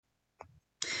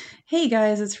Hey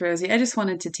guys, it's Rosie. I just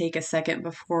wanted to take a second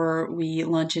before we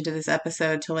launch into this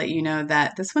episode to let you know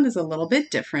that this one is a little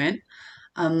bit different.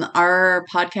 Our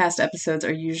podcast episodes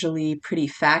are usually pretty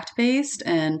fact-based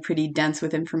and pretty dense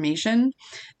with information.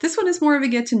 This one is more of a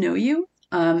get to know you.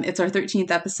 It's our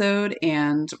 13th episode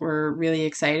and we're really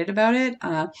excited about it.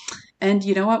 And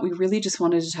you know what? We really just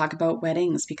wanted to talk about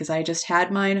weddings because I just had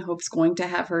mine. Hope's going to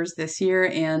have hers this year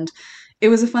and it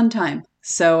was a fun time.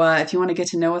 So if you want to get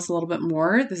to know us a little bit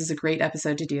more, this is a great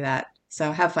episode to do that.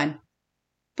 So have fun.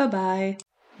 Bye-bye.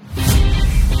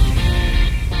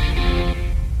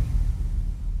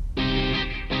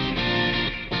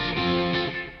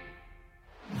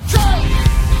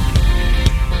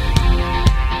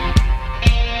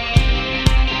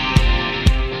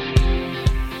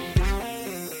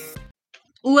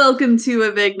 Welcome to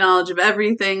A Big Knowledge of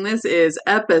Everything. This is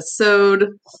episode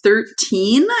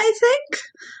 13, I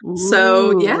think.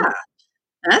 So yeah,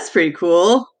 that's pretty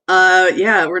cool.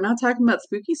 Yeah, we're not talking about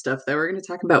spooky stuff though. We're going to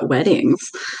talk about weddings,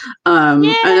 and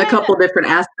a couple different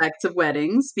aspects of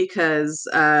weddings because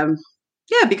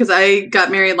I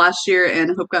got married last year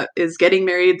and is getting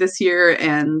married this year,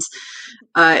 and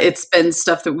it's been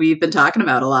stuff that we've been talking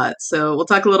about a lot. So we'll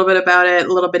talk a little bit about it,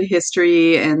 a little bit of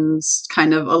history, and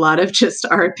kind of a lot of just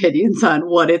our opinions on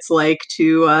what it's like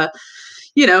to,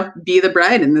 be the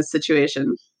bride in this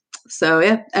situation. So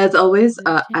yeah, as always,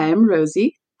 I am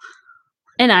Rosie.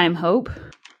 And I'm Hope.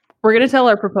 We're going to tell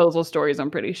our proposal stories,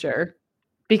 I'm pretty sure,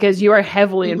 because you are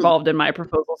heavily involved in my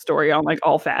proposal story on like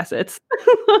all facets.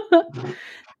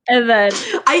 And then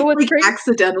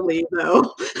accidentally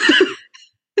though.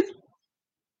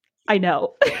 I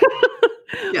know.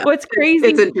 Yeah, what's crazy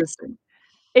it's interesting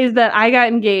is that I got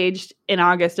engaged in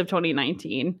August of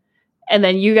 2019, and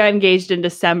then you got engaged in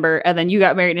December, and then you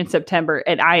got married in September,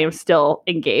 and I am still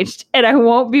engaged, and I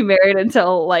won't be married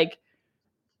until like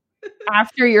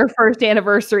after your first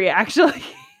anniversary, actually,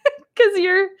 because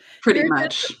you're pretty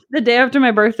much the day after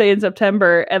my birthday in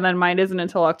September, and then mine isn't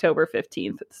until October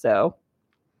 15th. So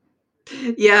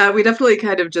yeah, we definitely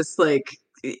kind of just like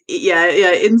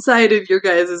inside of your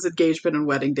guys' engagement and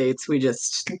wedding dates, we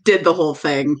just did the whole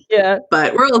thing. Yeah,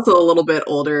 but we're also a little bit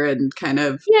older and kind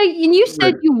of and you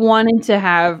said you wanted to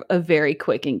have a very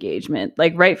quick engagement,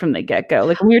 like right from the get-go.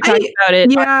 Like when we were talking about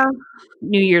it,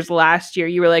 New Year's last year,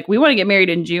 you were like, we want to get married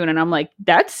in June. And I'm like,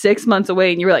 that's 6 months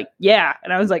away. And you were like, yeah.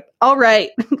 And I was like, all right,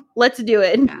 let's do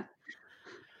it. Yeah.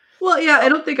 Well, yeah, I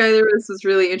don't think either of us was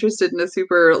really interested in a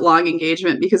super long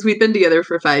engagement because we'd been together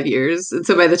for 5 years. And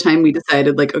so by the time we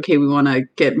decided like, okay, we want to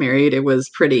get married, it was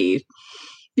pretty,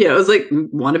 it was like, we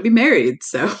want to be married.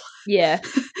 So yeah.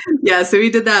 Yeah. So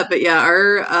we did that. But yeah,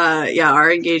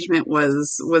 our engagement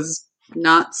was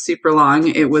not super long.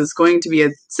 It was going to be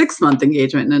a 6-month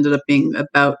engagement and ended up being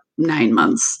about 9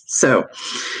 months. So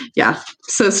yeah,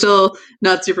 so still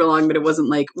not super long, but it wasn't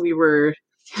like we were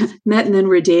met and then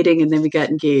we're dating and then we got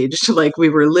engaged. Like we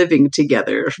were living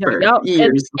together for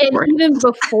years before. And even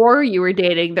before you were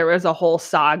dating, there was a whole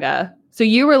saga. So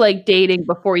you were like dating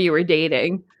before you were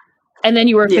dating, and then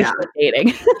you were officially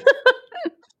dating.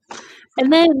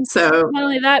 And then not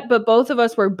only that, but both of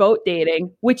us were boat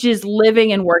dating, which is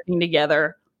living and working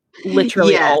together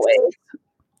literally always.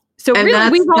 So really,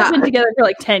 we've all been together for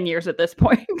like 10 years at this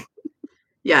point.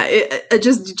 Yeah, it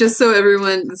just so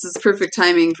everyone, this is perfect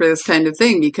timing for this kind of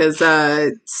thing because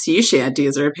sea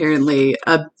shanties are apparently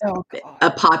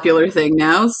a popular thing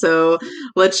now. So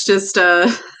let's just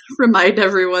remind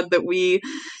everyone that we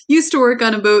used to work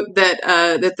on a boat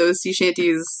that those sea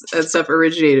shanties and stuff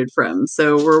originated from.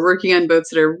 So we're working on boats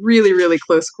that are really, really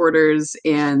close quarters,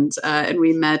 and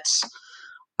we met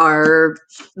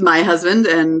my husband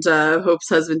and Hope's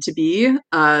husband to be.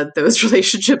 Those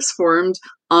relationships formed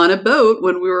on a boat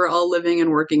when we were all living and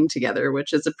working together,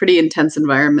 which is a pretty intense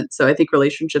environment. So I think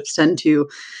relationships tend to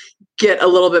get a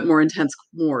little bit more intense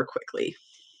more quickly.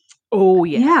 Oh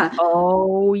yeah.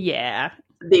 Oh yeah.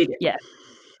 They do. Yeah.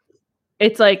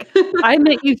 It's like I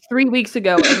met you 3 weeks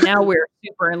ago and now we're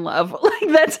super in love. Like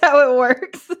that's how it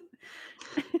works.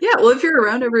 Yeah, well, if you're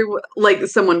around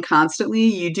someone constantly,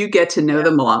 you do get to know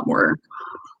them a lot more.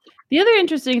 The other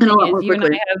interesting thing is you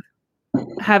and I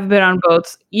have been on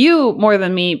boats. You more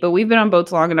than me, but we've been on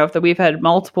boats long enough that we've had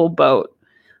multiple boat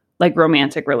like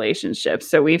romantic relationships.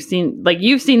 So we've seen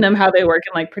you've seen them how they work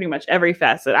in like pretty much every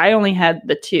facet. I only had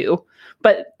the 2,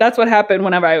 but that's what happened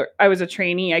whenever I was a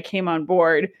trainee. I came on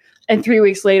board, and 3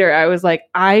 weeks later, I was like,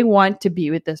 I want to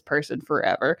be with this person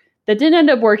forever. That didn't end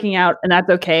up working out, and that's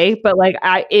okay. But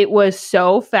it was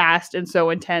so fast and so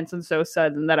intense and so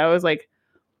sudden that I was like,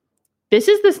 this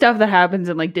is the stuff that happens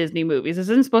in like Disney movies. This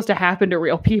isn't supposed to happen to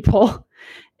real people.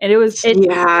 And it was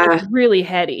really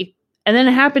heady. And then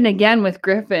it happened again with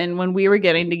Griffin when we were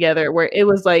getting together, where it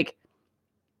was like,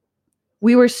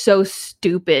 we were so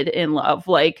stupid in love.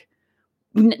 Like,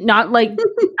 not like,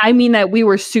 I mean that we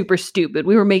were super stupid.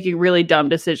 We were making really dumb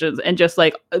decisions, and just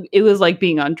like, it was like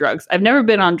being on drugs. I've never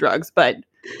been on drugs, but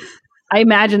I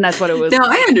imagine that's what it was. No,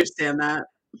 I understand that.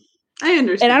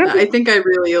 I think I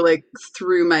really like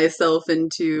threw myself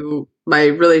into my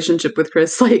relationship with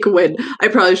Chris, like when I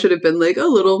probably should have been like a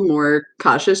little more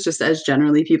cautious, just as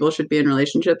generally people should be in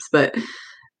relationships. But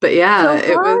yeah,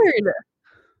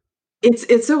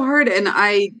 it's so hard. And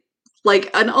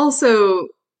and also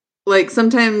like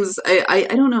sometimes I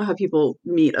don't know how people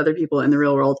meet other people in the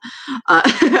real world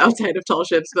outside of tall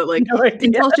ships, but like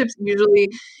in tall ships, usually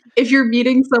if you're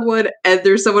meeting someone and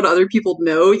there's someone other people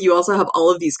know, you also have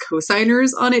all of these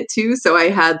co-signers on it too. So I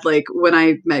had like when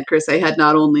I met Chris, I had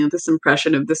not only this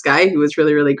impression of this guy who was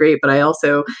really, really great, but I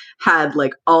also had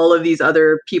like all of these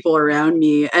other people around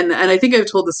me. And I think I've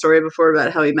told the story before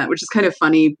about how we met, which is kind of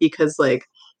funny because like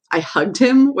I hugged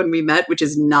him when we met, which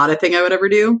is not a thing I would ever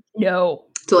do. No.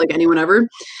 To like anyone ever.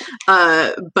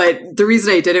 But the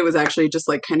reason I did it was actually just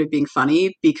like kind of being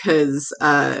funny because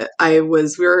we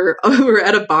were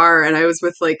at a bar and I was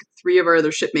with like 3 of our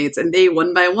other shipmates and they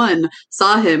one by one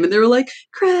saw him and they were like,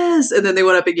 Chris, and then they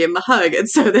went up and gave him a hug. And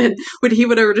so then when he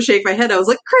went over to shake my hand, I was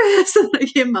like, Chris, and I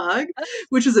gave him a hug,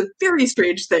 which was a very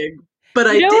strange thing. But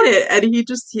I did it and he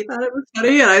thought it was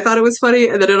funny and I thought it was funny,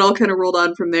 and then it all kind of rolled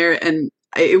on from there, and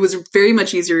it was very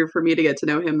much easier for me to get to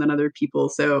know him than other people.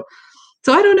 So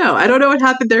I don't know. I don't know what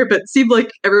happened there, but it seemed like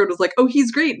everyone was like, oh,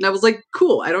 he's great. And I was like,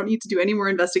 cool. I don't need to do any more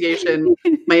investigation.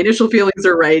 My initial feelings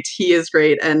are right. He is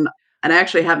great. And I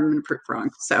actually haven't been proved wrong.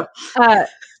 So,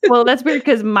 well, that's weird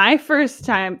because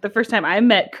the first time I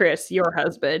met Chris, your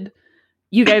husband,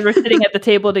 you guys were sitting at the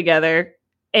table together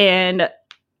and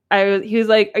he was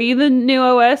like, are you the new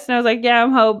OS? And I was like, yeah,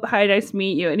 I'm Hope. Hi, nice to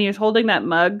meet you. And he was holding that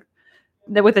mug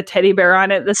with a teddy bear on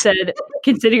it that said,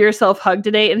 consider yourself hugged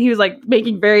today. And he was like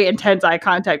making very intense eye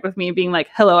contact with me and being like,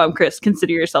 hello, I'm Chris.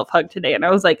 Consider yourself hugged today. And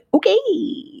I was like, okay,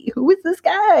 who is this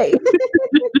guy?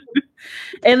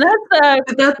 And that's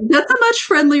a much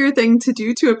friendlier thing to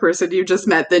do to a person you just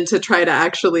met than to try to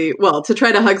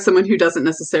hug someone who doesn't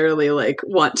necessarily like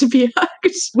want to be hugged.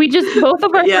 Both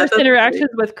of our first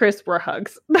interactions with Chris were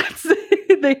hugs.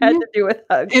 They had to do with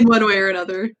hugs in one way or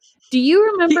another. Do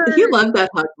you remember? He loved that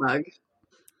hug mug.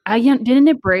 Didn't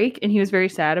it break? And he was very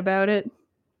sad about it.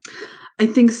 I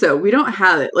think so. We don't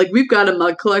have it. Like we've got a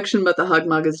mug collection, but the hug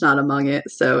mug is not among it.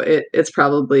 So it's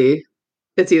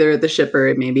either at the ship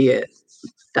or maybe it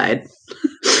died.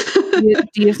 Do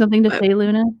you have something to say,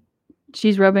 Luna?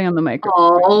 She's rubbing on the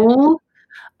microphone. Oh,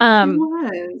 it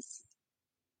was.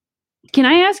 Can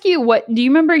I ask you do you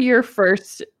remember your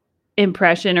first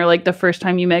impression or like the first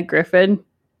time you met Griffin?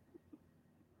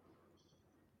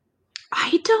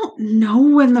 I don't know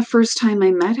when the first time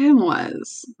I met him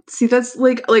was. See, that's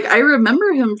like I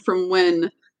remember him from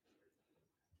when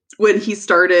he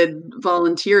started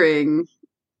volunteering,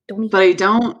 but I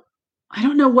don't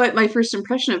know what my first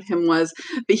impression of him was.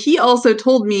 But he also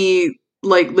told me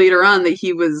like later on that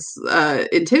he was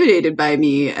intimidated by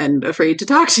me and afraid to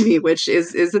talk to me, which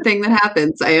is the thing that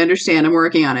happens. I understand. I'm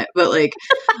working on it, but like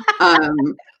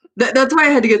that's why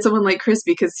I had to get someone like Chris,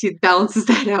 because he balances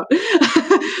that out.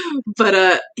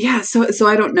 But yeah, so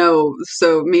I don't know.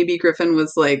 So maybe Griffin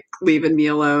was like leaving me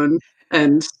alone,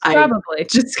 and I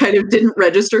just kind of didn't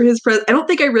register his presence. I don't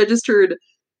think I registered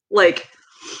like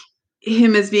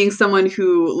him as being someone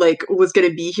who like was going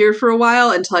to be here for a while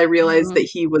until I realized that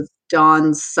he was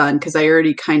Dawn's son, because I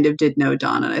already kind of did know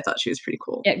Dawn and I thought she was pretty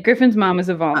cool. Yeah, Griffin's mom is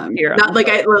a volunteer. Not like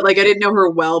I didn't know her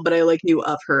well, but I like knew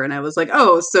of her, and I was like,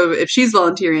 oh, so if she's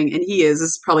volunteering and he is, this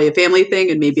is probably a family thing,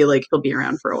 and maybe like he'll be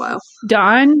around for a while.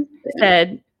 Dawn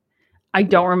said, I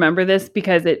don't remember this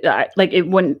because it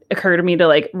wouldn't occur to me to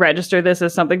like register this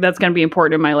as something that's going to be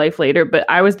important in my life later. But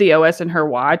I was the OS in her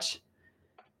watch,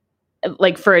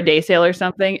 like for a day sail or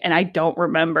something, and I don't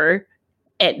remember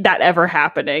that ever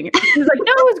happening. She was like,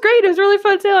 no, it was great. It was really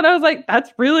fun sail. And I was like,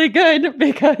 that's really good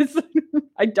because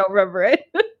I don't remember it.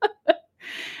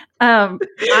 I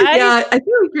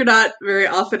feel like you're not very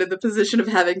often in the position of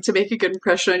having to make a good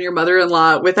impression on your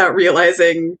mother-in-law without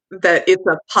realizing that it's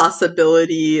a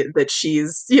possibility that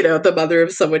she's, the mother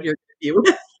of someone you're going to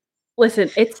be with. Listen,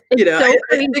 it's so I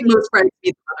think most friends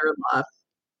meet the mother-in-law.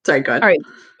 Sorry, go ahead. All right.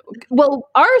 Well,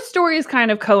 our stories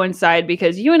kind of coincide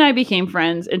because you and I became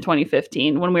friends in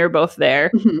 2015 when we were both there.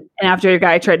 Mm-hmm. And after a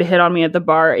guy tried to hit on me at the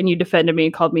bar and you defended me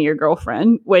and called me your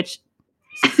girlfriend, which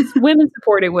women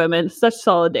supporting women, such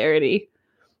solidarity.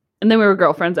 And then we were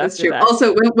girlfriends That's after true. that.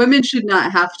 Also, women should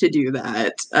not have to do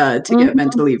that to get men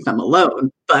to leave them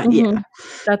alone. But yeah,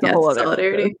 that's a whole other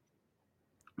solidarity.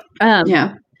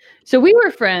 Yeah. So we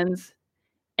were friends,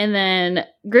 and then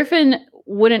Griffin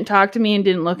wouldn't talk to me and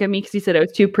didn't look at me because he said I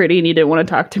was too pretty and he didn't want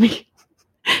to talk to me.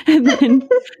 And then,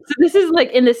 so this is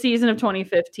like in the season of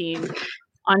 2015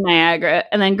 on Niagara.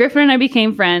 And then Griffin and I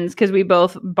became friends because we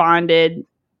both bonded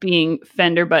being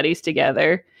Fender buddies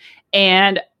together.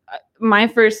 And my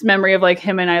first memory of like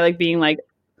him and I like being like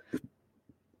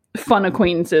fun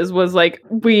acquaintances was like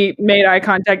we made eye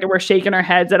contact and we're shaking our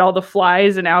heads at all the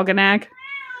flies in Algonac.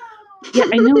 Yeah,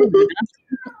 I know.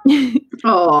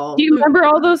 Oh, do you remember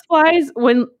all those flies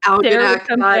when Algonac?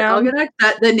 Algonac.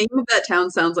 That the name of that town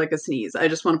sounds like a sneeze. I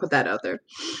just want to put that out there.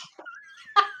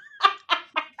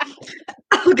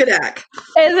 Algonac.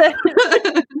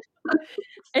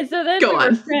 And so then we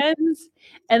were friends,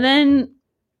 and then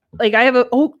like I have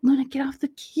Luna, get off the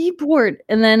keyboard.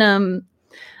 And then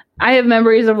I have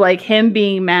memories of like him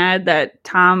being mad that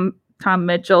Tom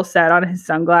Mitchell sat on his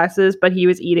sunglasses, but he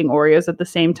was eating Oreos at the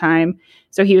same time.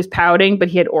 So he was pouting, but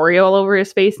he had Oreo all over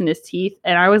his face and his teeth.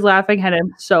 And I was laughing at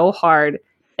him so hard.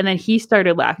 And then he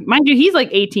started laughing. Mind you, he's like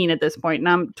 18 at this point, and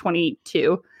I'm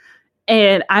 22.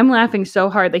 And I'm laughing so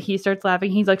hard that he starts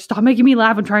laughing. He's like, stop making me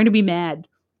laugh. I'm trying to be mad,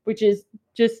 which is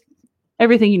just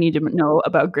everything you need to know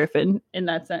about Griffin in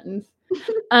that sentence.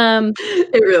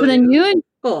 It really. So then you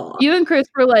and Chris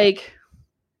were like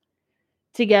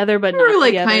together, but not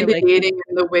like together, kind of like, dating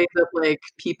in the way that like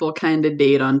people kind of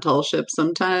date on tall ships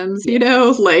sometimes, you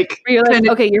know, like you're like,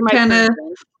 okay, you're my kind of,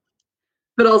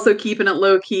 but also keeping it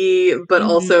low key, but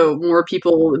also more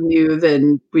people knew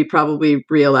than we probably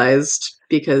realized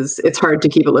because it's hard to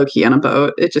keep it low key on a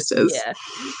boat. It just is. Yeah.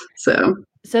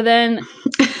 So then,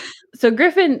 so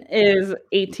Griffin is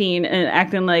 18 and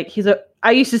acting like I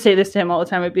used to say this to him all the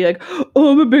time. I'd be like,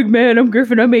 oh, I'm a big man. I'm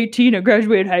Griffin. I'm 18. I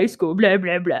graduated high school. Blah,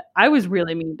 blah, blah. I was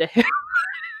really mean to him.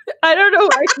 I don't know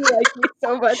why he liked me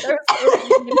so much. I was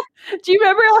so mean. Do you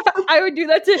remember how I would do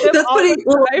that to him? That's funny.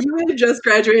 Well, you had just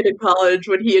graduated college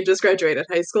when he had just graduated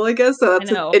high school, I guess. So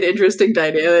that's an interesting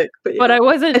dynamic. But I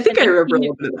wasn't. I think I remember a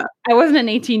little bit of that. I wasn't an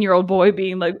 18-year-old boy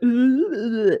being like,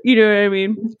 you know what I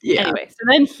mean? Yeah. Anyway, so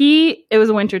then it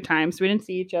was winter time, so we didn't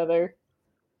see each other.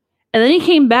 And then he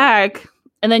came back,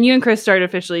 and then you and Chris started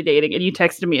officially dating, and you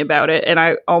texted me about it, and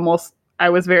I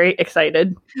was very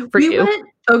excited for you.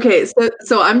 Okay,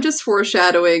 so I'm just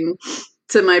foreshadowing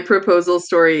to my proposal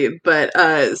story, but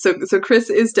so Chris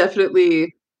is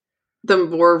definitely the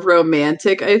more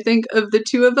romantic, I think, of the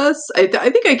two of us. I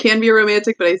think I can be a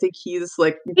romantic, but I think he's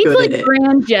good at it.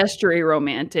 Grand gestury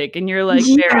romantic, and you're like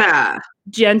very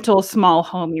gentle, small,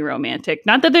 homey romantic.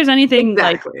 Not that there's anything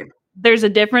there's a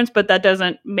difference, but that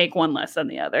doesn't make one less than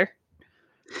the other.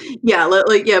 Yeah,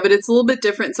 but it's a little bit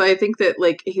different. So I think that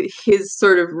his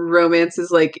sort of romance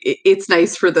is it's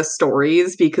nice for the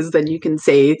stories because then you can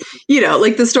say,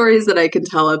 the stories that I can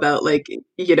tell about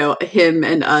him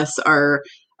and us are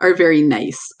very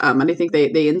nice. And I think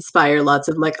they inspire lots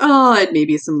of and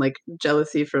maybe some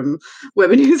jealousy from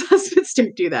women whose husbands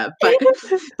don't do that.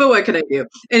 But what can I do?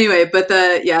 Anyway, but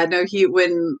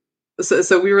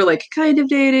So we were kind of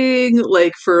dating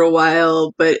for a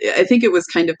while, but I think it was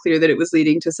kind of clear that it was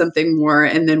leading to something more.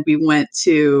 And then we went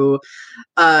to,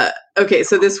 so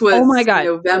this was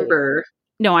November.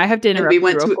 No, I have to interrupt you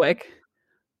real quick.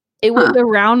 It was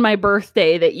around my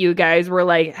birthday that you guys were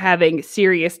having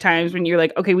serious times when you're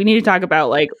like, okay, we need to talk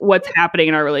about what's happening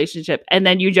in our relationship. And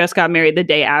then you just got married the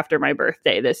day after my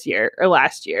birthday this year or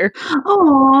last year.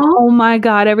 Oh my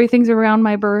God, everything's around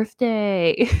my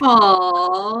birthday.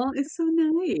 Aww, it's so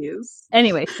nice.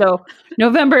 Anyway, so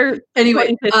November.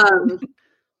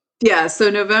 Yeah,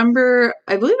 so November,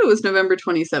 I believe it was November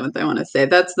 27th, I want to say.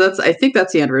 I think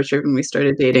that's the anniversary when we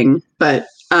started dating. But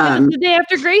it was the day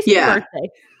after Gracie's birthday.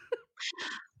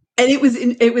 And it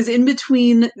was in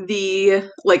between the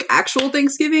actual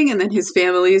Thanksgiving and then his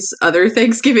family's other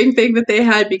Thanksgiving thing that they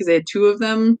had because they had two of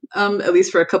them, at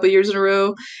least for a couple of years in a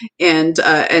row. And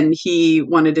he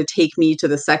wanted to take me to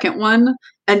the second one.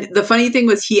 And the funny thing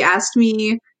was he asked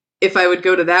me if I would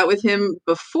go to that with him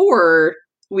before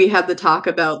we had the talk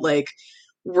about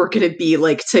we're going to be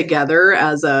together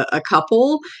as a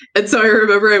couple. And so I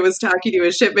remember I was talking to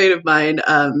a shipmate of mine,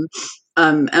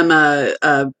 Emma,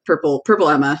 Purple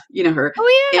Emma, you know her.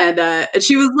 Oh yeah. And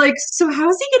she was like, so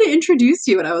how's he going to introduce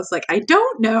you? And I was like, I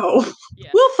don't know. Yeah.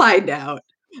 We'll find out.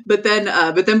 But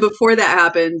then before that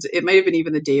happened, it might have been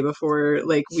even the day before,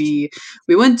 like we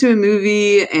went to a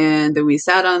movie and then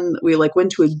we like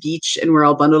went to a beach and we're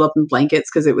all bundled up in blankets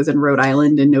because it was in Rhode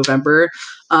Island in November.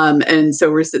 And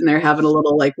so we're sitting there having a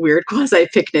little like weird quasi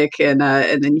picnic, and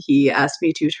then he asked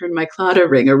me to turn my Claddagh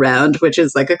ring around, which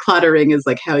is like a Claddagh ring is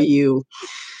like how you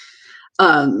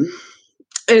um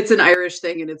it's an Irish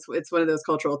thing, and it's one of those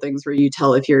cultural things where you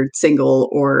tell if you're single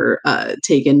or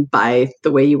taken by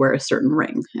the way you wear a certain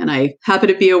ring. And I happen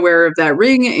to be aware of that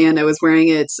ring, and I was wearing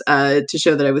it to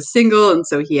show that I was single, and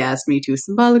so he asked me to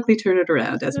symbolically turn it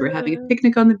around as we're having a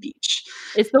picnic on the beach.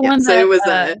 It's the one so that it was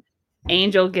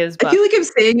Angel gives. I feel like I'm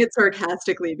saying it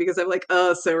sarcastically because I'm like,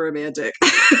 oh, so romantic.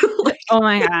 Like, oh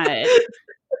my god.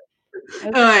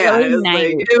 Oh my god,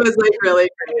 it was like really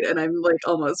great, and I'm like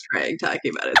almost crying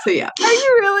talking about it. So yeah. Are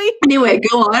you really? Anyway,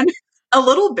 go on. A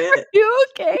little bit. Are you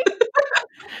okay?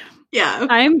 Yeah.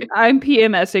 I'm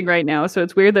PMSing right now, so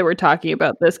it's weird that we're talking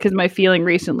about this because my feeling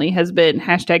recently has been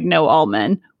 #no all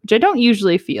men, which I don't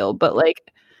usually feel, but like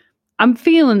I'm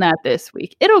feeling that this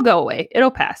week. It'll go away.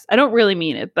 It'll pass. I don't really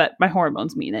mean it, but my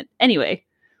hormones mean it. Anyway.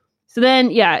 So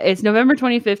then, yeah, it's November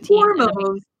 2015.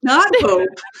 Hormones, not hope.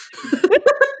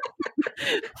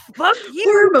 Fuck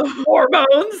you,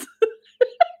 hormones.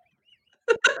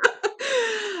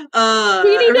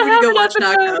 We need to have an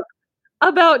episode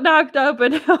about Knocked Up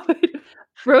and how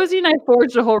Rosy and I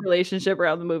forged a whole relationship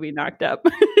around the movie Knocked Up.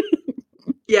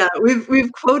 Yeah,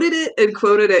 we've quoted it and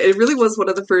quoted it. It really was one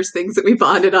of the first things that we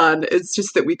bonded on. It's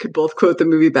just that we could both quote the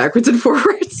movie backwards and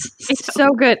forwards. It's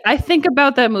so good. I think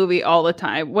about that movie all the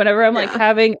time. Whenever I'm like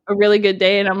having a really good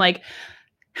day and I'm like,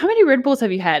 how many Red Bulls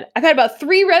have you had? I've had about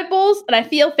 3 Red Bulls and I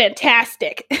feel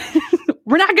fantastic.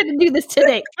 We're not going to do this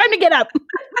today. Time to get up.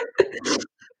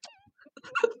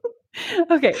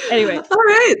 Okay, anyway. All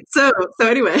right. So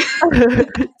anyway.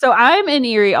 So I'm in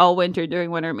Erie all winter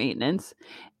during winter maintenance.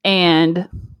 And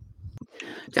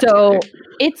so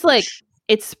it's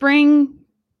spring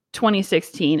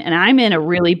 2016 and I'm in a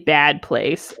really bad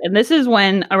place. And this is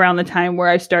when around the time where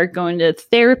I start going to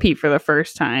therapy for the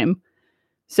first time.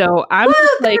 So I'm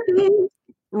just like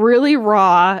really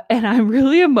raw and I'm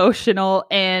really emotional.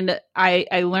 And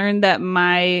I learned that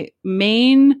my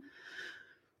main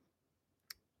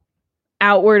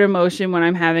outward emotion when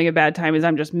I'm having a bad time is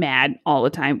I'm just mad all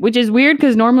the time, which is weird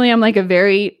because normally I'm like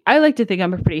I like to think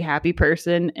I'm a pretty happy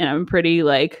person and I'm pretty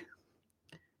like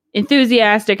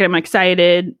enthusiastic and I'm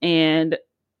excited and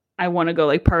I want to go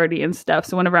like party and stuff.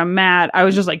 So whenever I'm mad, I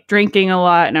was just like drinking a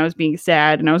lot and I was being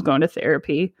sad and I was going to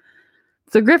therapy.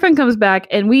 So Griffin comes back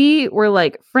and we were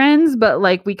like friends, but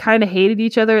like we kind of hated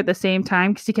each other at the same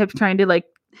time because he kept trying to like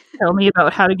tell me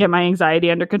about how to get my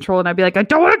anxiety under control. And I'd be like, I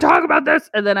don't want to talk about this.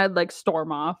 And then I'd like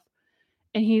storm off.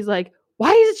 And he's like,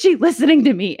 why isn't she listening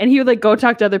to me? And he would like go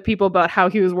talk to other people about how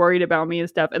he was worried about me and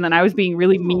stuff. And then I was being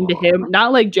really mean to him,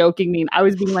 not like joking mean. I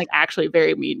was being like actually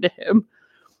very mean to him.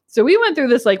 So we went through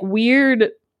this like weird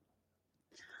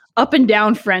up and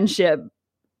down friendship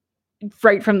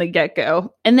right from the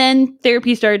get-go. And then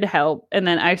therapy started to help. And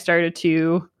then I started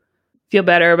to feel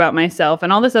better about myself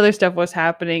and all this other stuff was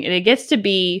happening. And it gets to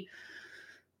be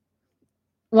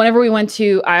whenever we went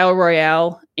to Isle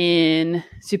Royale in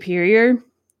Superior.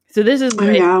 So this is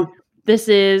this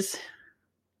is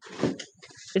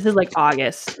like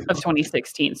August of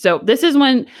 2016. So this is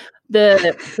when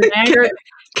the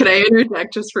Can I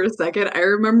interject just for a second? I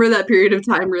remember that period of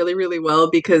time really, really well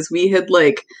because we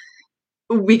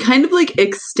kind of like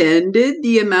extended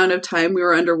the amount of time we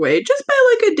were underway just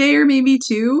by like a day or maybe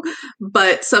 2.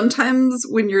 But sometimes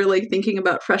when you're like thinking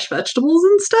about fresh vegetables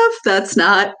and stuff, that's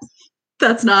not,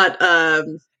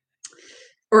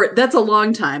 or that's a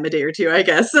long time, a day or 2, I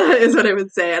guess, is what I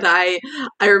would say. And I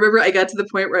remember I got to the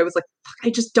point where I was like, fuck, I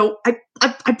just don't,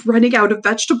 I'm running out of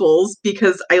vegetables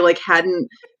because I like hadn't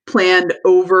planned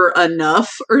over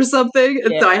enough or something.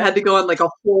 And so I had to go on like a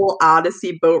whole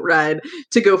Odyssey boat ride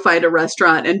to go find a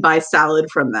restaurant and buy salad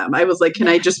from them. I was like, can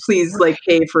I just please like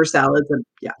pay for salads? And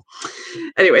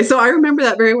anyway, so I remember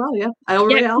that very well. Isle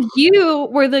Royale. You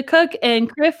were the cook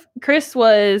and Chris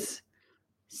was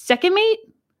second mate.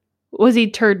 Was he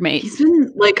third mate? He's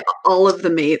been like all of the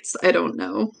mates. I don't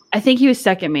know. I think he was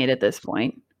second mate at this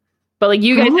point. But like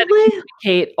you guys had to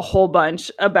communicate a whole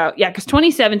bunch about, because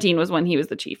 2017 was when he was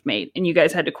the chief mate and you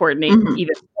guys had to coordinate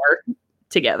even more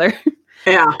together.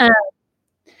 Yeah.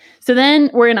 So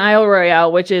then we're in Isle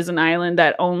Royale, which is an island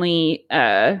that only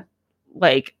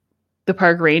like the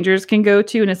park rangers can go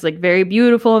to. And it's like very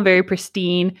beautiful and very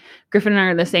pristine. Griffin and I are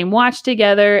in the same watch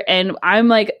together. And I'm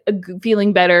like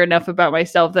feeling better enough about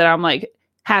myself that I'm like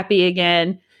happy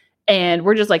again. And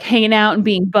we're just like hanging out and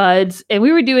being buds. And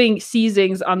we were doing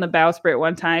seizings on the bowsprit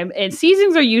one time. And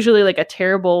seizings are usually like a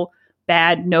terrible,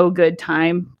 bad, no good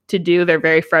time to do. They're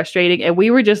very frustrating. And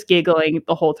we were just giggling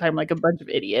the whole time like a bunch of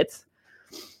idiots.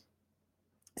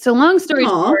 So long story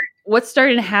short, what's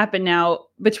starting to happen now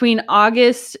between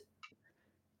August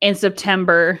and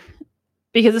September,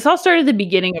 because this all started at the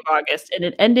beginning of August and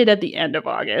it ended at the end of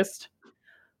August.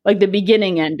 Like the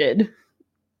beginning ended.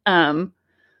 And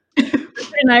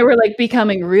I were like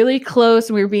becoming really close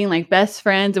and we were being like best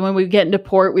friends. And when we get into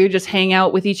port, we would just hang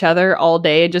out with each other all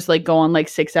day and just like go on like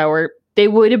 6-hour. They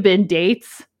would have been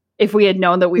dates if we had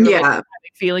known that we were like having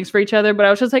feelings for each other. But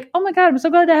I was just like, oh my God, I'm so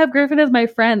glad to have Griffin as my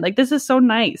friend. Like, this is so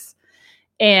nice.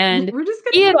 And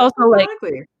he had also like,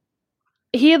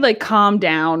 he had like calmed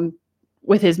down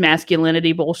with his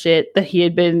masculinity bullshit that he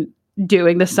had been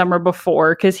doing the summer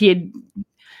before because he had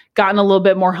gotten a little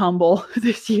bit more humble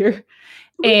this year.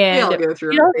 And we all go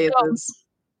through phases.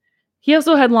 He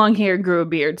also had long hair, grew a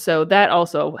beard, so that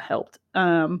also helped.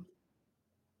 And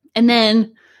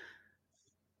then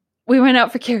we went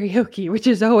out for karaoke, which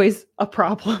is always a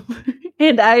problem.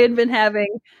 And I had been having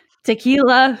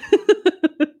tequila.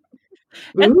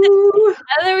 and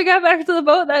then we got back to the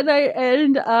boat that night,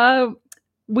 and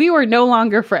we were no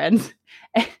longer friends.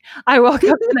 I woke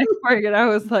up the next morning and I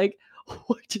was like,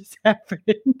 what just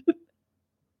happened?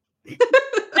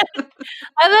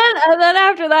 And then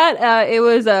after that, it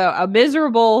was a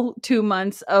miserable 2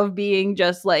 months of being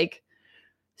just like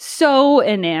so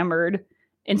enamored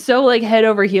and so like head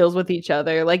over heels with each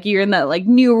other. Like you're in that like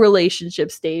new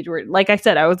relationship stage where, like I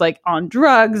said, I was like on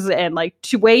drugs and like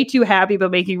way too happy,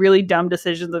 but making really dumb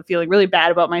decisions and feeling really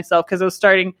bad about myself because it was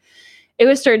starting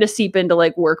to seep into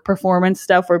like work performance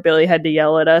stuff where Billy had to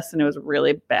yell at us and it was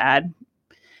really bad.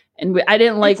 And I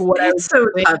didn't like what I was so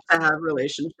doing. Tough to have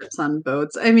relationships on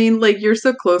boats. I mean, like you're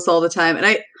so close all the time. And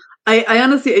I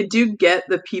honestly, I do get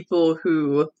the people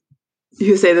who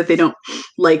say that they don't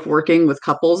like working with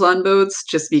couples on boats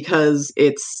just because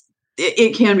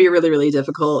it can be really, really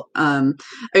difficult. I mean,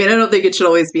 I don't think it should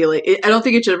always be like, I don't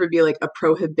think it should ever be like a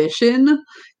prohibition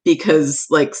because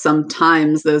like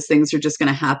sometimes those things are just going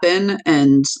to happen.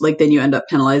 And like, then you end up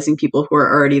penalizing people who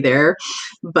are already there,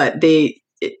 but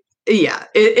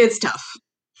it's tough.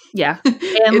 Yeah.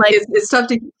 And it's tough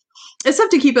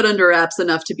to keep it under wraps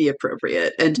enough to be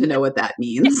appropriate and to know what that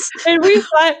means. And we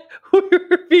thought we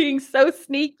were being so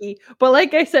sneaky. But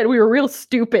like I said, we were real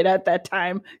stupid at that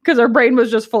time because our brain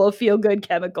was just full of feel-good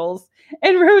chemicals.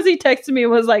 And Rosy texted me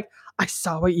and was like, I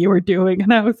saw what you were doing.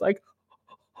 And I was like,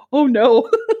 oh no.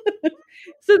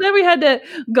 So then we had to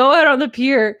go out on the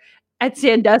pier at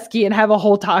Sandusky and have a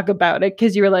whole talk about it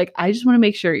because you were like, I just want to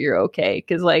make sure you're okay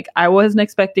because like I wasn't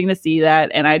expecting to see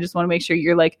that and I just want to make sure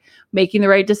you're like making the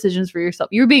right decisions for yourself.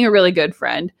 You were being a really good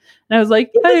friend. And I was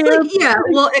like,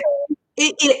 well,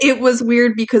 it was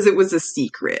weird because it was a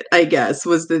secret, I guess,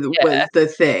 was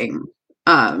the thing.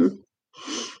 Yeah,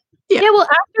 well,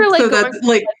 after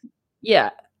like so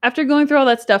after going through all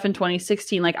that stuff in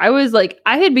 2016, like I was like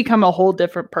I had become a whole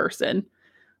different person.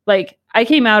 Like I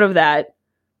came out of that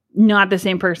not the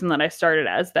same person that I started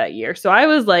as that year. So I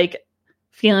was like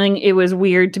feeling it was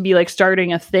weird to be like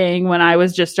starting a thing when I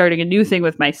was just starting a new thing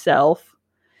with myself.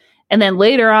 And then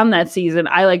later on that season,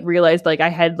 I like realized like I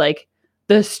had like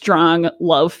the strong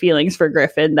love feelings for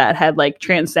Griffin that had like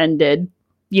transcended,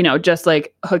 you know, just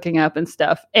like hooking up and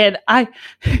stuff. And I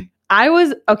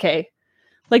was okay.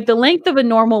 Like the length of a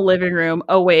normal living room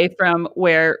away from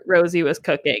where Rosy was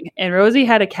cooking. And Rosy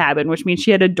had a cabin, which means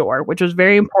she had a door, which was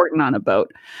very important on a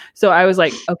boat. So I was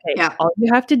like, okay, all you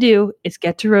have to do is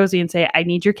get to Rosy and say, I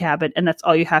need your cabin. And that's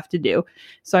all you have to do.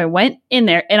 So I went in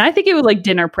there and I think it was like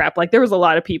dinner prep. Like there was a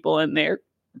lot of people in there.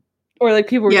 Or like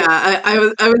people were I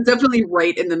was definitely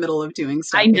right in the middle of doing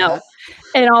stuff. I know.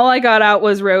 And all I got out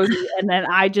was Rosy. And then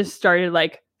I just started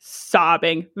like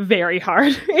sobbing very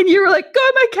hard. And you were like, go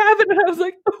in my cabin. And I was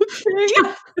like,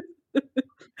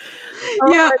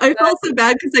 okay. I felt so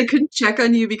bad because I couldn't check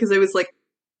on you because I was like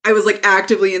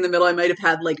actively in the middle. I might have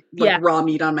had like raw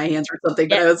meat on my hands or something.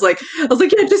 But I was like,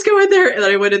 yeah, just go in there. And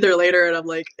then I went in there later and I'm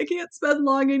like, I can't spend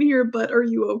long in here, but are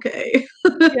you okay?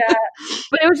 But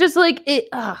it was just like it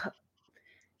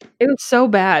was so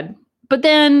bad. But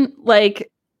then like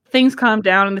things calmed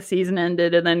down and the season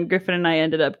ended and then Griffin and I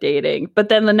ended up dating. But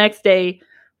then the next day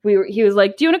he was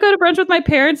like, do you want to go to brunch with my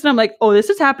parents? And I'm like, oh, this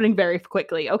is happening very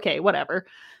quickly. Okay, whatever.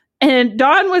 And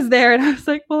Dawn was there and I was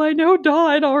like, well, I know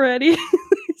Dawn already.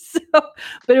 But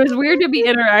it was weird to be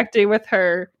interacting with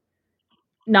her,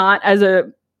 not as a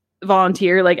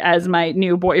volunteer, like as my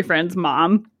new boyfriend's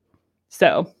mom.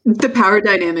 So the power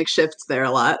dynamic shifts there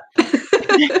a lot.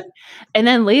 And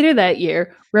then later that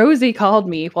year, Rosy called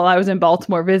me while I was in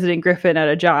Baltimore visiting Griffin at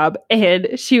a job. And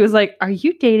she was like, "Are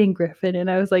you dating Griffin?" And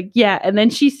I was like, "Yeah." And then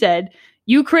she said,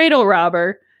 "You cradle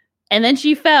robber." And then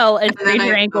she fell and sprained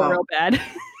her ankle real bad.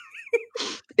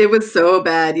 It was so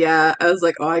bad. Yeah. I was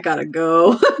like, oh, I gotta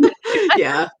go.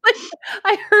 Yeah.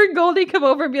 I heard Goldie come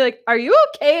over and be like, "Are you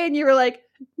okay?" And you were like,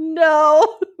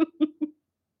 "No."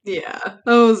 Yeah.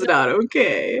 I was not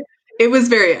okay. It was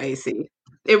very icy.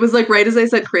 It was like right as I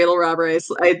said cradle robber,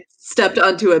 I stepped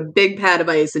onto a big pad of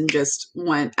ice and just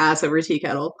went ass over tea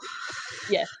kettle.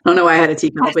 Yeah. I don't know why I had a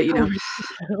tea kettle, but you know.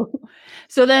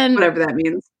 So then whatever that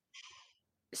means.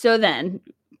 So then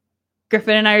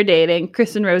Griffin and I are dating.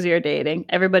 Chris and Rosy are dating.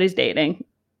 Everybody's dating.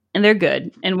 And they're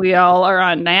good. And we all are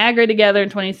on Niagara together in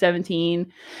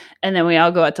 2017. And then we all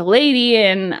go out to Lady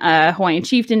and Hawaiian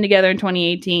Chieftain together in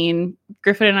 2018.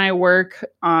 Griffin and I work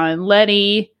on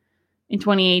Letty in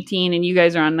 2018. And you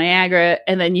guys are on Niagara.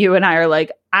 And then you and I are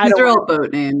like, these are all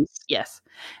boat names. Yes.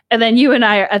 And then you and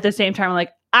I are at the same time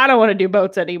like, I don't want to do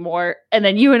boats anymore. And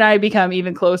then you and I become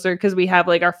even closer because we have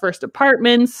like our first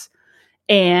apartments.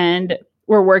 And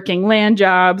we're working land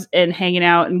jobs and hanging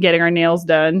out and getting our nails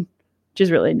done, which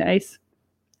is really nice.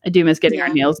 I do miss getting our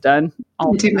nails done. I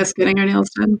do miss getting our nails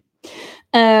done.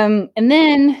 And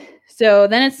then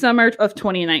it's summer of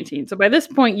 2019. So by this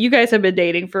point, you guys have been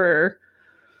dating for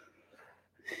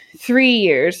 3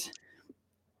 years.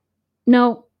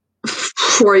 No.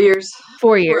 4 years.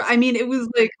 4 years. I mean, it was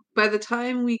like by the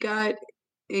time we got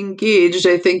engaged,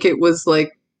 I think it was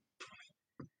like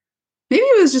maybe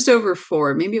it was just over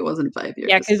 4. Maybe it wasn't 5 years.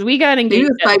 Yeah, because we got engaged. Maybe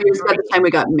it was 5 years by the time we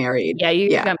got married. Yeah, you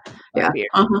got 5 years.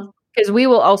 Uh-huh. Because we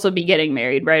will also be getting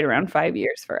married right around 5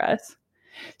 years for us.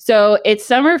 So it's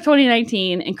summer of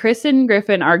 2019, and Chris and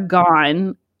Griffin are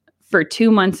gone for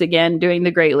 2 months again doing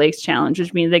the Great Lakes Challenge,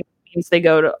 which means they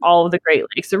go to all of the Great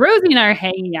Lakes. So Rosie and I are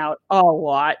hanging out a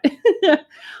lot,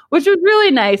 which was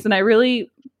really nice, and I really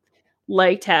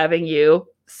liked having you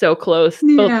so close,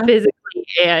 both physically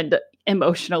and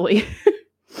emotionally.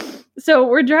 So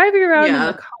we're driving around in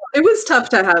the car. It was tough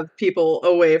to have people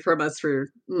away from us for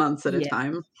months at a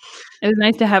time. It was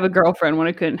nice to have a girlfriend when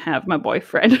I couldn't have my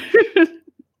boyfriend.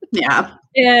 Yeah.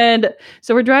 And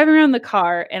so we're driving around the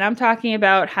car, and I'm talking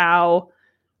about how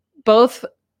both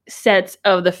sets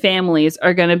of the families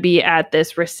are going to be at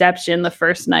this reception the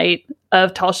first night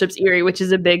of Tall Ships Erie, which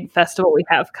is a big festival we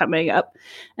have coming up.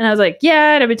 And I was like,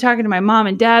 yeah, and I've been talking to my mom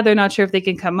and dad. They're not sure if they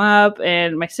can come up,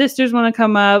 and my sisters want to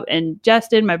come up, and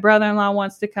Justin, my brother-in-law,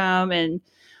 wants to come, and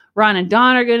Ron and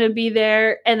Dawn are going to be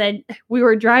there. And then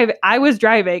I was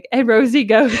driving, and Rosie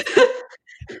goes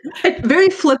very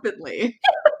flippantly.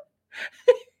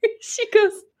 She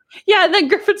goes, yeah, and then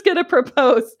Griffin's going to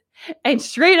propose. And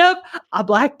straight up, I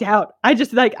blacked out. I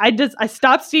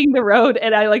stopped seeing the road,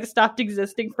 and I like stopped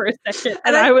existing for a second.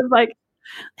 And I was like,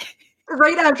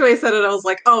 right after I said it, I was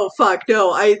like, oh fuck,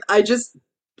 no, I just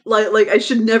like I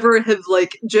should never have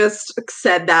like just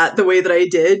said that the way that I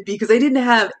did, because I didn't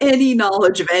have any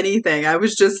knowledge of anything. I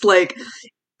was just like,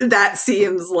 that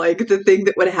seems like the thing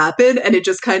that would happen, and it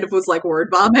just kind of was like word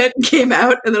vomit came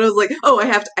out, and then I was like, oh, I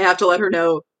have to let her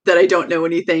know that I don't know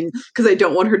anything, because I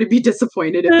don't want her to be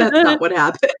disappointed if that's not what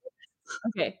happened.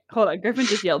 Okay, hold on. Griffin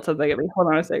just yelled something at me.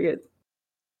 Hold on a second.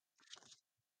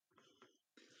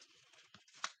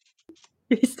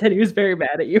 He said he was very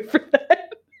mad at you for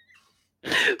that.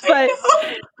 But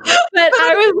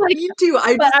I was like, me too.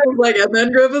 I was like, and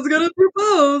then Griffin's gonna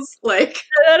propose, like,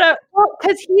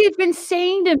 because he had been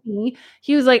saying to me,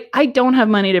 he was like, I don't have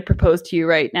money to propose to you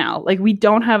right now. Like, we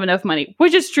don't have enough money,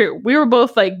 which is true. We were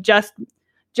both like just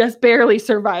barely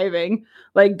surviving,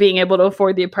 like being able to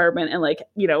afford the apartment and like,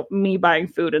 you know, me buying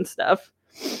food and stuff.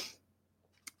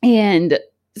 And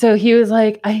so he was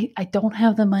like, I don't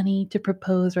have the money to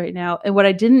propose right now. And what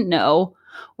I didn't know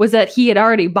was that he had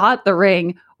already bought the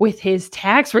ring with his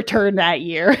tax return that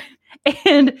year.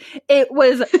 And it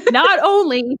was not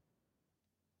only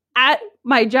at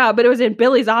my job, but it was in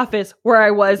Billy's office where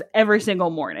I was every single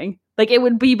morning. Like, it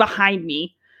would be behind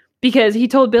me, because he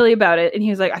told Billy about it, and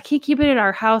he was like, I can't keep it at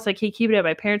our house. I can't keep it at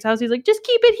my parents' house. He's like, just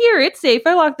keep it here. It's safe.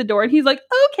 I locked the door. And he's like,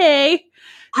 okay.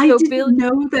 I didn't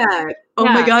know that. Oh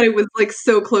my God, it was like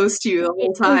so close to you the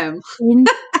whole time.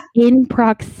 In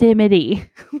proximity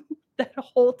that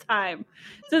whole time.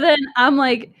 So then I'm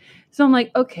like,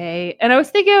 okay. And I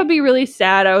was thinking I would be really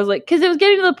sad. I was like, because it was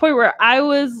getting to the point where I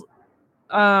was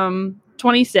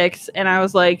 26, and I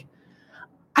was like,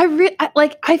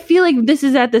 I feel like this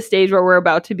is at the stage where we're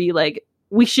about to be like,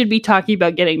 we should be talking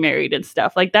about getting married and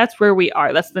stuff. Like, that's where we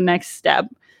are. That's the next step.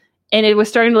 And it was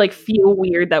starting to like feel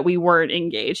weird that we weren't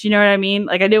engaged. You know what I mean?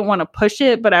 Like, I didn't want to push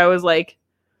it, but I was like,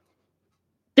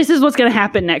 this is what's going to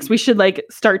happen next. We should like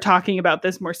start talking about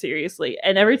this more seriously.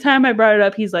 And every time I brought it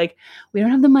up, he's like, we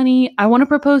don't have the money. I want to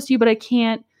propose to you, but I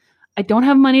can't. I don't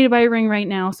have money to buy a ring right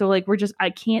now. So like, I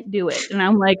can't do it. And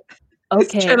I'm like,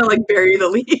 okay. He's trying to like bury the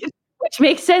lead. Which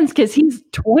makes sense because he's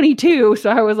 22. So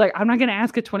I was like, I'm not going to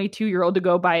ask a 22-year-old to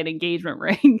go buy an engagement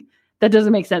ring. That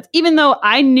doesn't make sense. Even though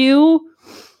I knew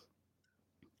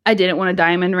I didn't want a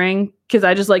diamond ring because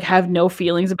I just like have no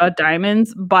feelings about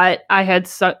diamonds. But I had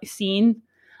saw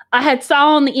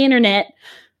on the internet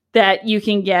that you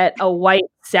can get a white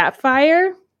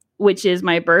sapphire, which is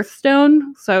my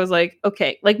birthstone. So I was like,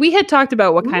 okay, like we had talked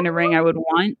about what kind of ring I would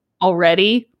want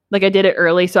already. Like I did it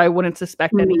early so I wouldn't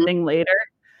suspect anything later.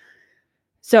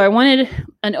 So I wanted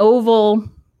an oval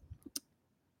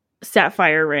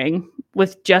sapphire ring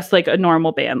with just like a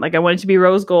normal band. Like I wanted it to be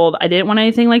rose gold. I didn't want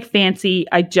anything like fancy.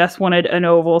 I just wanted an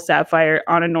oval sapphire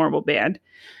on a normal band.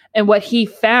 And what he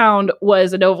found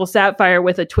was an oval sapphire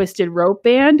with a twisted rope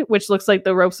band, which looks like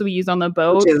the ropes we use on the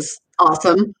boat. Which is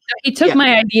awesome. So he took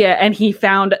my idea and he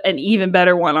found an even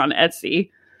better one on Etsy,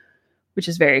 which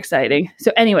is very exciting.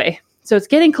 So anyway, so it's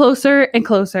getting closer and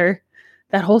closer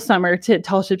that whole summer to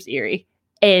Tall Ships Erie.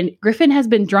 And Griffin has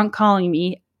been drunk calling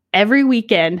me every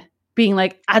weekend being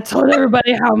like, I told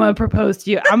everybody how I'm going to propose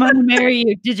to you. I'm going to marry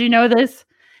you. Did you know this?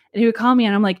 And he would call me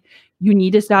and I'm like, you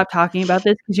need to stop talking about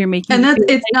this because you're making and that's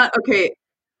it's not okay.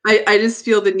 I just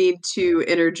feel the need to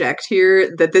interject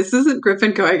here that this isn't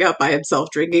Griffin going out by himself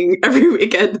drinking every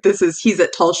weekend. He's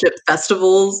at Tall Ship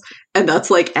festivals, and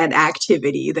that's like an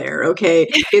activity there, okay?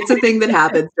 It's a thing that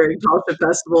happens during Tall Ship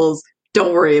festivals.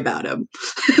 Don't worry about him.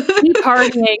 He's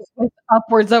partying with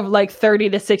upwards of like 30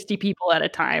 to 60 people at a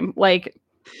time. Like,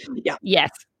 yeah.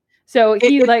 Yes. So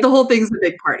he's like, the whole thing's a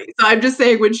big party. So I'm just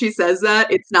saying when she says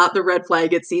that, it's not the red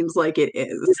flag it seems like it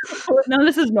is. No,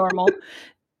 this is normal.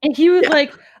 And he was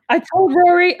like, I told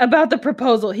Rory about the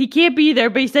proposal. He can't be there,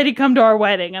 but he said he'd come to our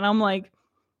wedding. And I'm like,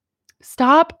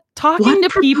 stop talking to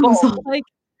people. Like,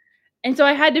 and so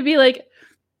I had to be like,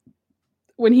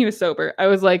 when he was sober, I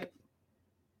was like,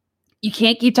 you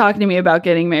can't keep talking to me about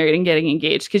getting married and getting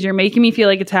engaged because you're making me feel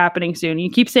like it's happening soon.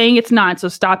 You keep saying it's not, so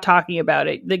stop talking about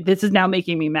it. Like, this is now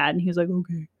making me mad. And he was like,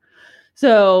 okay.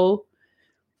 So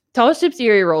Tall Ships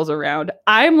Erie rolls around.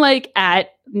 I'm like at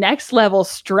next level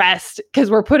stressed because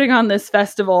we're putting on this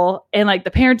festival and like the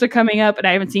parents are coming up and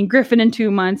I haven't seen Griffin in 2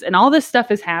 months and all this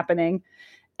stuff is happening.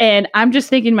 And I'm just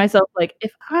thinking to myself, like,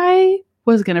 if I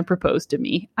was going to propose to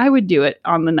me, I would do it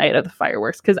on the night of the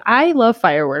fireworks because I love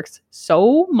fireworks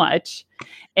so much.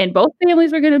 And both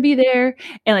families were going to be there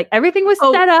and like everything was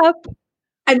set up.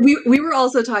 And we were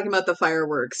also talking about the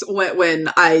fireworks when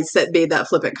I made that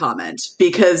flippant comment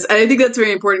because I think that's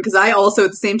very important because I also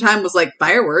at the same time was like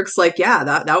fireworks, like, yeah,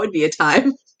 that would be a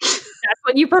time. That's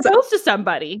when you propose to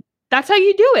somebody. That's how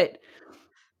you do it.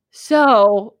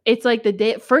 So it's like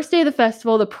the first day of the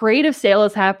festival, the parade of sail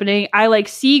is happening. I like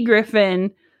see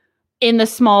Griffin in the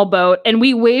small boat and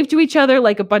we wave to each other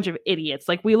like a bunch of idiots.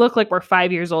 Like we look like we're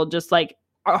 5 years old, just like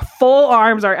our full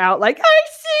arms are out like, I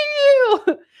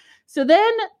see you. So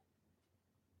then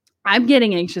I'm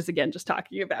getting anxious again just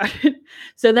talking about it.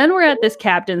 So then we're at this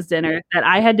captain's dinner that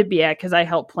I had to be at because I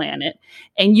helped plan it.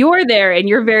 And you're there and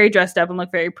you're very dressed up and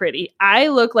look very pretty. I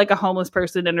look like a homeless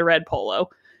person in a red polo.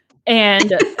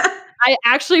 And I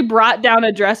actually brought down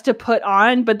a dress to put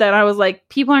on, but then I was like,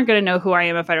 people aren't going to know who I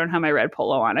am if I don't have my red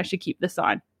polo on. I should keep this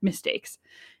on. Mistakes.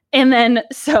 And then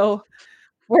so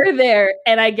we're there.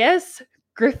 And I guess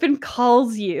Griffin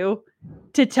calls you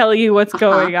to tell you what's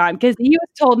going on because he was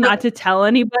told not to tell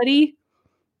anybody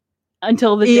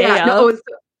until the day of. No,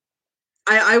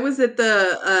 I was at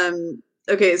the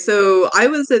okay, so I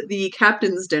was at the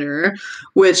captain's dinner,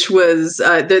 which was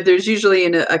there's usually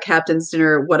in a captain's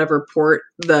dinner whatever port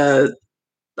the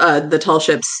Tall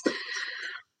Ships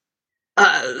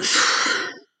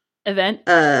event.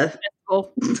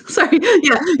 Sorry,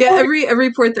 yeah.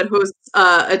 Every port that hosts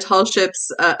a Tall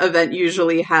Ships event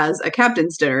usually has a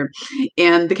captain's dinner,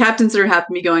 and the captain's dinner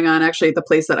happened to be going on actually at the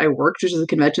place that I worked, which is a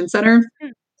convention center.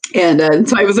 And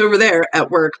so I was over there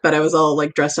at work, but I was all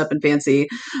like dressed up and fancy,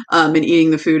 and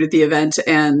eating the food at the event,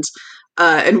 and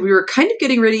we were kind of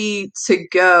getting ready to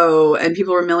go, and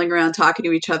people were milling around talking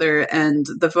to each other, and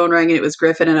the phone rang, and it was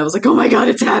Griffin, and I was like, "Oh my god,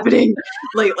 it's happening!"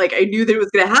 like I knew that it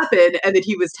was going to happen, and that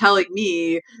he was telling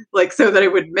me like so that I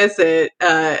would miss it,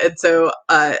 and so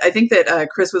I think that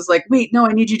Chris was like, "Wait, no,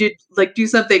 I need you to like do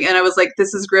something," and I was like,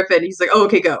 "This is Griffin." He's like, "Oh,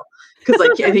 okay, go." because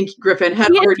like I think Griffin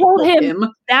had already told him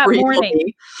that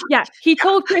morning. Yeah, he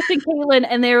told Chris and Caitlin,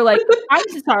 and they were like, "I'm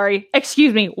sorry,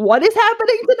 excuse me, what is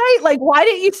happening tonight? Like, why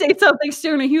didn't you say something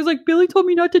sooner?" He was like, "Billy told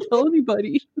me not to tell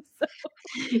anybody." So.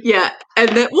 Yeah, and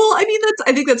then I mean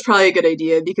I think that's probably a good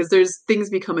idea because there's things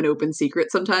become an open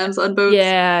secret sometimes on boats.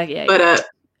 Yeah. But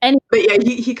yeah,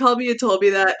 he called me and told me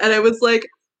that, and I was like,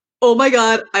 oh my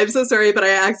God, I'm so sorry, but I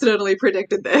accidentally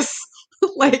predicted this.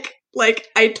 like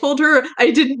I told her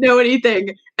I didn't know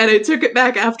anything and I took it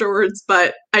back afterwards,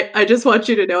 but I just want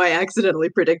you to know I accidentally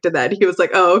predicted that. And he was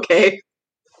like, oh, okay.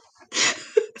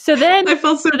 So then I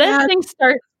felt so bad.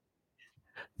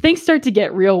 Things start to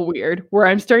get real weird where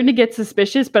I'm starting to get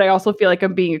suspicious, but I also feel like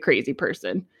I'm being a crazy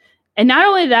person. And not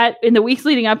only that, in the weeks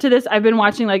leading up to this, I've been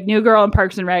watching like New Girl and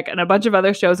Parks and Rec and a bunch of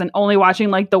other shows and only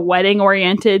watching like the wedding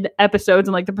oriented episodes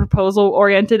and like the proposal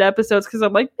oriented episodes because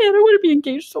I'm like, man, I want to be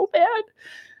engaged so bad.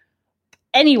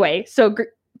 Anyway, so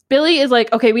Billy is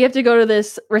like, okay, we have to go to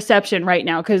this reception right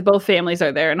now because both families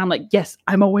are there. And I'm like, yes,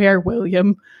 I'm aware,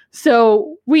 William.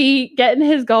 So we get in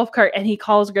his golf cart and he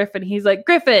calls Griffin. He's like,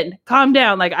 Griffin, calm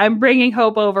down. Like, I'm bringing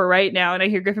Hope over right now. And I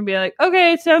hear Griffin being like,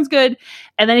 okay, sounds good.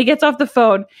 And then he gets off the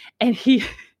phone and he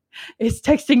is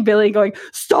texting Billy going,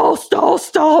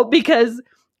 stall, because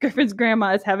Griffin's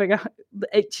grandma is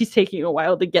she's taking a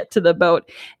while to get to the boat.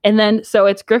 And then, so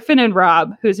it's Griffin and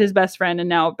Rob, who's his best friend and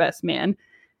now best man.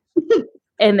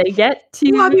 And they get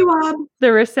to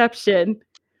the reception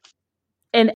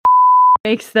and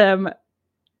makes them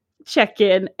check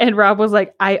in. And Rob was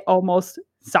like, I almost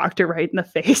socked her right in the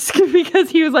face because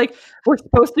he was like, we're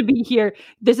supposed to be here.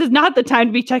 This is not the time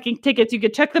to be checking tickets. You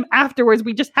could check them afterwards.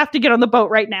 We just have to get on the boat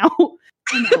right now.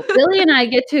 Billy and I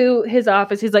get to his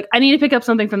office. He's like, I need to pick up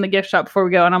something from the gift shop before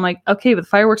we go. And I'm like, okay, but the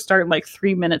fireworks start in like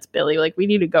 3 minutes, Billy. Like, we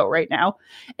need to go right now.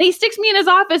 And he sticks me in his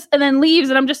office and then leaves.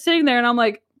 And I'm just sitting there and I'm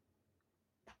like,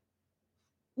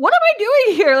 what am I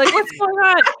doing here? Like, what's going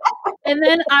on? And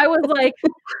then I was like,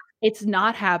 it's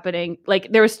not happening.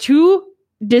 Like, there was two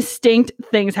distinct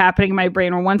things happening in my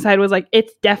brain where one side was like,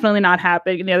 it's definitely not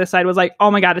happening. And the other side was like, oh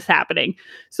my God, it's happening.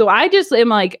 So I just am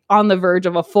like on the verge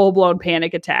of a full-blown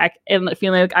panic attack and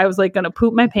feeling like I was like going to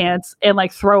poop my pants and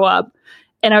like throw up.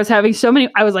 And I was having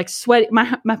I was like sweaty.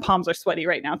 My palms are sweaty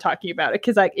right now talking about it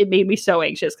because like it made me so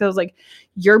anxious because I was like,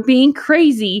 you're being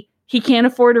crazy. He can't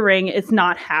afford a ring. It's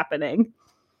not happening.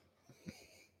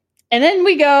 And then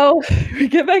we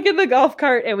get back in the golf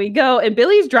cart and we go, and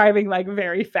Billy's driving like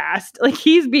very fast. Like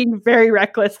he's being very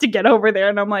reckless to get over there.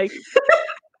 And I'm like,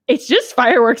 it's just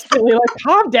fireworks, Billy. Like,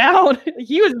 calm down.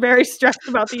 He was very stressed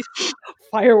about these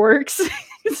fireworks.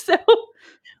 So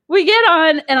we get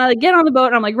on and I get on the boat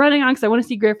and I'm like running on because I want to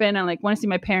see Griffin. I like want to see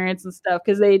my parents and stuff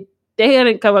because they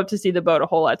hadn't come up to see the boat a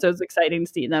whole lot. So it was exciting to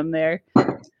see them there.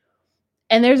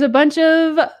 And there's a bunch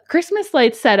of Christmas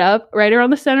lights set up right around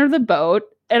the center of the boat.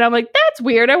 And I'm like, that's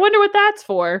weird. I wonder what that's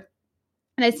for.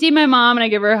 And I see my mom and I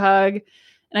give her a hug and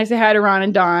I say hi to Ron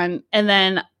and Dawn. And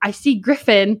then I see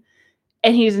Griffin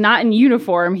and he's not in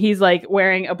uniform. He's like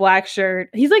wearing a black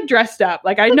shirt. He's like dressed up.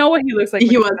 Like I know what he looks like.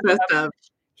 He was dressed up.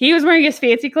 He was wearing his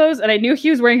fancy clothes. And I knew he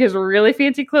was wearing his really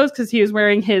fancy clothes because he was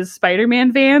wearing his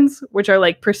Spider-Man Vans, which are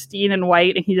like pristine and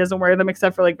white. And he doesn't wear them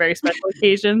except for like very special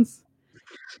occasions.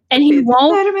 And he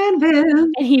won't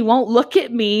look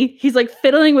at me. He's like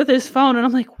fiddling with his phone. And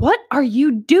I'm like, what are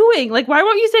you doing? Like, why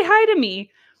won't you say hi to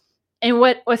me? And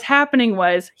what was happening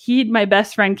was he had my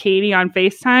best friend Katie on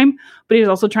FaceTime, but he was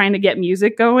also trying to get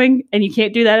music going. And you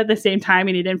can't do that at the same time.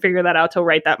 And he didn't figure that out till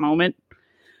right that moment.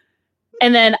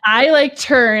 And then I like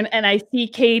turn and I see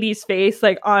Katie's face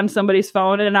like on somebody's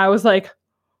phone. And I was like,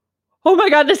 oh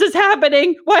my God, this is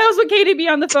happening. Why else would Katie be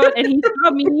on the phone? And he saw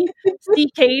me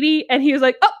see Katie and he was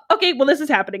like, oh, okay, well, this is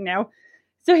happening now.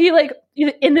 So he like,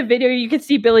 in the video, you could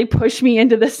see Billy push me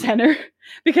into the center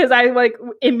because I like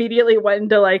immediately went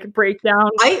into like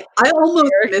breakdown. I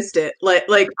almost missed it.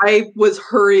 Like I was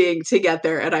hurrying to get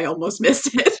there and I almost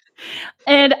missed it.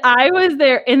 And I was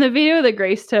there in the video that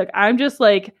Grace took. I'm just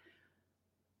like,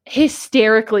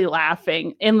 hysterically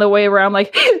laughing in the way where I'm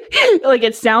like, like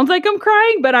it sounds like I'm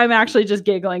crying, but I'm actually just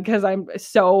giggling because I'm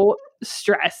so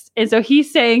stressed. And so he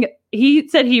said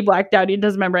he blacked out. He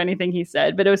doesn't remember anything he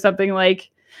said, but it was something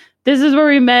like, this is where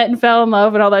we met and fell in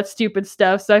love and all that stupid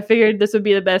stuff. So I figured this would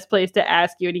be the best place to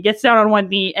ask you. And he gets down on one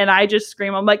knee and I just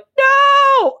scream. I'm like,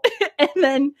 no! And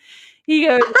then he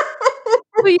goes,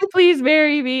 will you please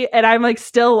marry me? And I'm like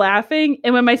still laughing.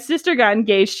 And when my sister got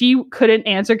engaged, she couldn't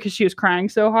answer because she was crying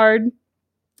so hard.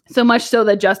 So much so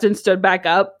that Justin stood back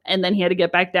up and then he had to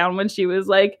get back down when she was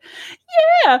like,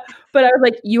 yeah. But I was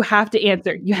like, you have to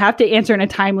answer. You have to answer in a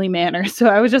timely manner. So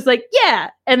I was just like, yeah.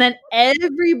 And then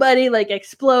everybody like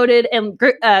exploded, and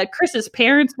Chris's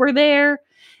parents were there.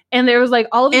 And there was like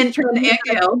all these and Aunt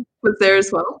Gail was there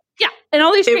as well. Yeah. And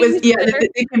all these it was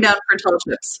they came down for tall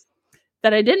chips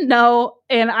that I didn't know.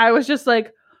 And I was just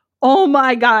like, oh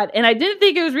my God. And I didn't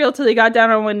think it was real till he got down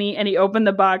on one knee and he opened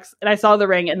the box and I saw the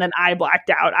ring and then I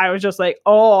blacked out. I was just like,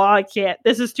 oh, I can't.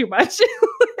 This is too much.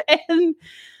 and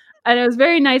it was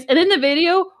very nice. And in the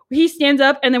video, he stands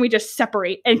up and then we just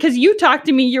separate. And because you talked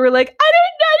to me, you were like, I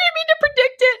didn't mean to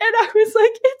predict it. And I was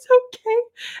like, it's okay.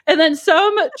 And then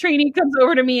some trainee comes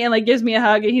over to me and like gives me a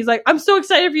hug and he's like, I'm so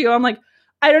excited for you. I'm like,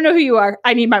 I don't know who you are.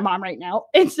 I need my mom right now.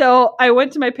 And so I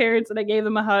went to my parents and I gave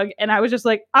them a hug. And I was just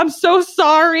like, I'm so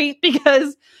sorry,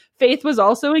 because Faith was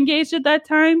also engaged at that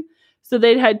time. So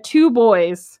they'd had 2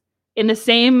 boys in the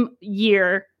same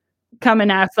year come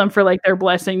and ask them for like their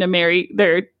blessing to marry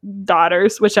their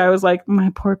daughters, which I was like,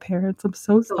 my poor parents, I'm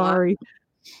so sorry.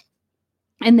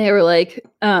 And they were like,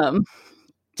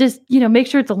 just, make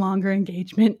sure it's a longer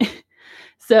engagement.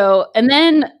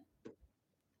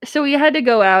 So we had to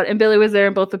go out and Billy was there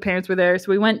and both the parents were there.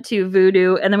 So we went to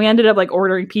Voodoo and then we ended up like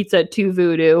ordering pizza at 2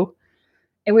 Voodoo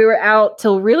and we were out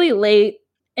till really late.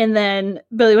 And then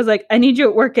Billy was like, I need you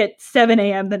at work at 7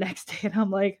 a.m. the next day. And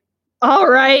I'm like, all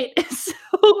right. So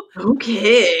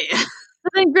okay. And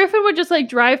then Griffin would just like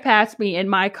drive past me in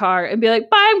my car and be like,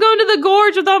 bye, I'm going to the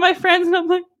gorge with all my friends. And I'm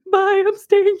like, bye, I'm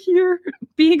staying here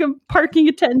being a parking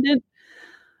attendant.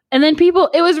 And then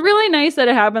it was really nice that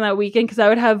it happened that weekend because I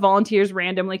would have volunteers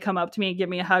randomly come up to me and give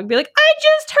me a hug, be like, I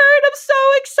just heard, I'm so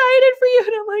excited for you.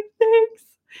 And I'm like, thanks.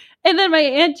 And then my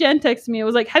Aunt Jen texted me and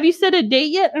was like, have you set a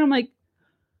date yet? And I'm like,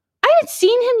 I haven't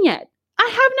seen him yet. I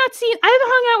haven't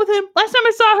hung out with him. Last time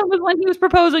I saw him was when he was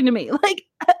proposing to me. Like,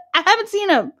 I haven't seen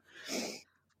him.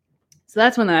 So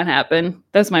that's when that happened.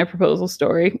 That's my proposal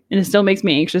story. And it still makes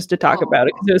me anxious to talk about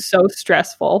it because it was so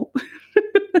stressful.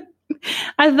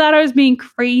 I thought I was being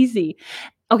crazy.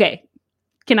 Okay.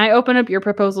 Can I open up your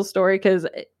proposal story? Because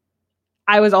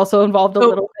I was also involved a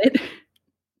little bit.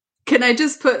 Can I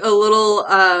just put a little,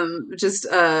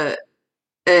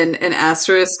 an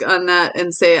asterisk on that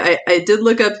and say I did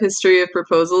look up history of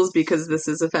proposals because this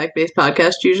is a fact-based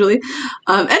podcast usually. And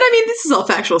I mean, this is all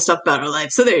factual stuff about our life.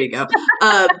 So there you go.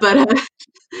 But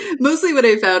mostly what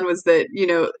I found was that,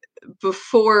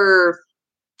 before...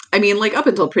 I mean, like up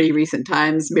until pretty recent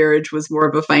times, marriage was more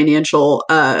of a financial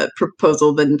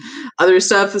proposal than other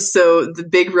stuff. So the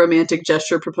big romantic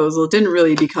gesture proposal didn't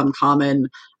really become common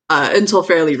until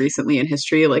fairly recently in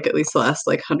history, like at least the last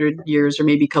 100 years or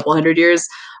maybe a couple hundred years.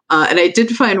 And I did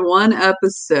find one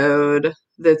episode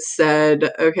that said,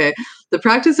 okay, the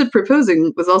practice of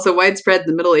proposing was also widespread in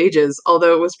the Middle Ages,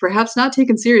 although it was perhaps not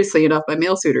taken seriously enough by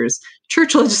male suitors.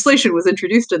 Church legislation was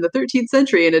introduced in the 13th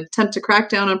century in an attempt to crack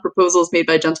down on proposals made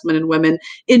by gentlemen and women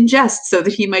in jest so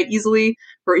that he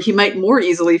might more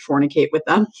easily fornicate with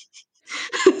them.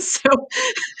 So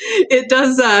it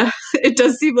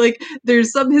does seem like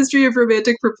there's some history of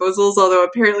romantic proposals, although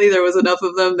apparently there was enough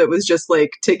of them that was just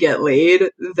to get laid,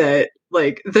 that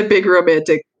the big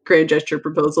romantic grand gesture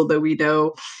proposal that we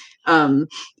know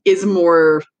is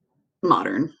more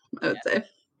modern, I would say.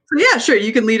 So yeah, sure,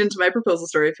 you can lead into my proposal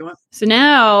story if you want. So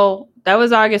now, that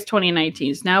was August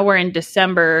 2019. So now we're in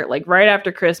December, right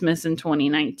after Christmas in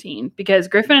 2019, because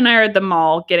Griffin and I are at the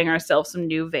mall getting ourselves some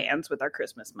new Vans with our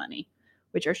Christmas money,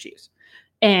 which are shoes.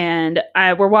 And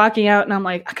we're walking out and I'm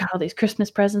like, I got all these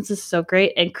Christmas presents. This is so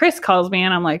great. And Chris calls me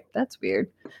and I'm like, that's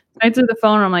weird. I answer the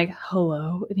phone and I'm like,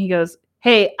 hello. And he goes,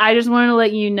 hey, I just wanted to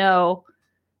let you know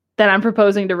that I'm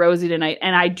proposing to Rosy tonight.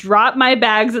 And I dropped my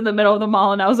bags in the middle of the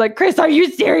mall and I was like, Chris, are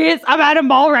you serious? I'm at a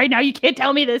mall right now. You can't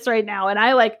tell me this right now. And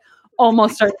I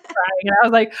almost started crying. And I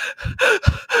was like,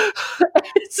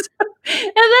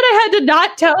 and then I had to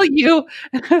not tell you.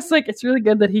 And I was like, it's really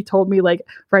good that he told me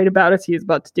right about as he was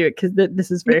about to do it. Cause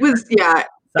this is very,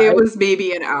 it was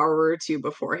maybe an hour or two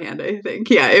beforehand, I think.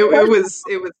 Yeah, it was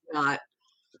not.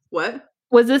 What?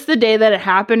 Was this the day that it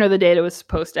happened or the day that it was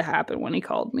supposed to happen when he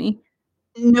called me?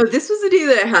 No, this was the day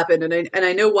that it happened, and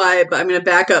I know why, but I'm going to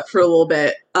back up for a little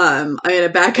bit. I'm going to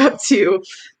back up to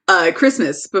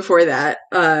Christmas before that.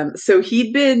 So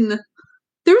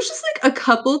there was just a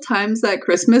couple times that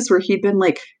Christmas where he'd been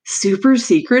super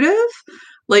secretive,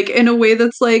 in a way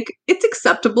that's it's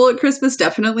acceptable at Christmas,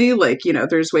 definitely.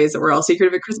 There's ways that we're all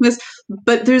secretive at Christmas,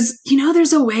 but there's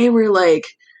a way where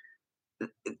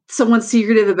someone's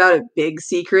secretive about a big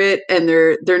secret, and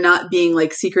they're not being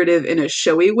like secretive in a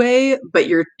showy way, but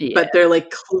they're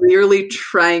like clearly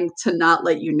trying to not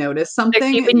let you notice They're something,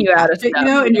 and keeping you you catch out of it,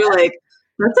 stuff. and you're like,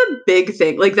 that's a big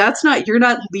thing. Like, you're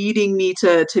not leading me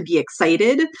to be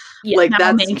excited. Yeah, Like, now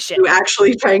I'm that's anxious. you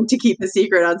actually trying to keep a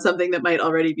secret on something that might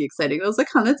already be exciting. I was like,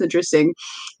 that's interesting.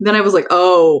 Then I was like,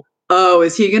 oh,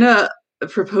 is he gonna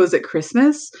propose at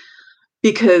Christmas?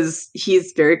 Because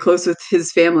he's very close with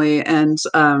his family, and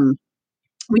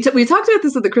we talked about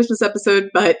this in the Christmas episode,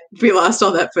 but we lost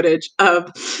all that footage.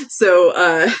 So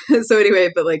anyway,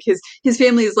 but like his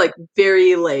family is like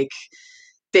very like,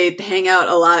 they hang out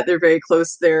a lot. They're very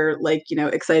close. They're like,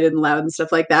 excited and loud and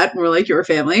stuff like that. More like your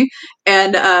family.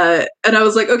 And I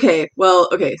was like, okay.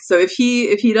 So if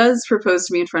he does propose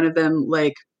to me in front of them,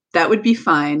 like, that would be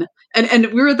fine. And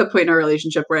we were at the point in our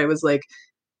relationship where I was like,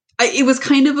 it was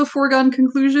kind of a foregone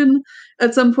conclusion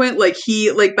at some point. Like,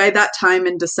 by that time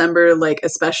in December, like,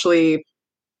 especially,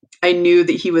 I knew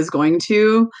that he was going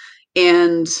to.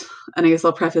 And I guess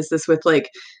I'll preface this with like,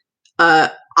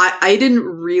 I didn't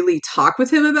really talk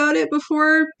with him about it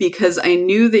before, because I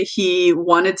knew that he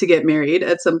wanted to get married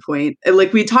at some point. And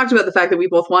like, we talked about the fact that we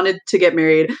both wanted to get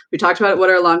married. We talked about what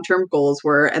our long-term goals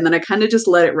were. And then I kind of just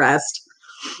let it rest.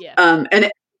 Yeah.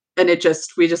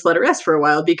 We just let it rest for a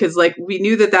while, because like, we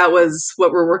knew that was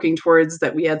what we're working towards,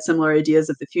 that we had similar ideas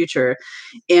of the future.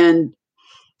 And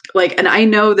like, and I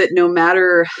know that no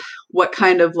matter what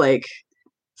kind of like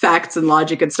facts and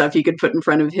logic and stuff you could put in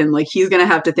front of him, like, he's going to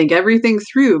have to think everything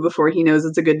through before he knows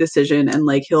it's a good decision. And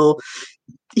like,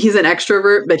 he's an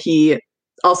extrovert, but he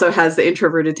also has the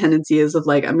introverted tendencies of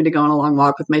like, I'm going to go on a long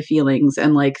walk with my feelings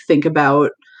and like think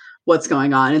about what's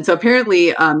going on. And so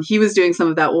apparently he was doing some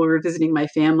of that while we were visiting my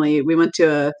family. We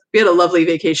had a lovely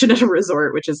vacation at a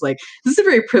resort, which is like, this is a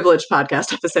very privileged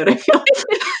podcast episode, I feel.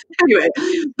 Anyway,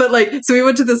 but like, so we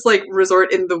went to this like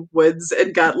resort in the woods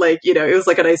and got like, it was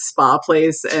like a nice spa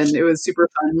place, and it was super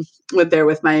fun. Went there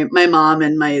with my mom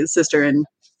and my sister and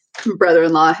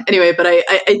brother-in-law. Anyway, but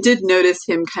I did notice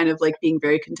him kind of like being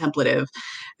very contemplative.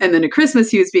 And then at Christmas,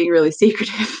 he was being really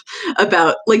secretive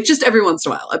about like, just every once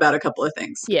in a while, about a couple of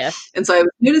things. Yeah. And so I was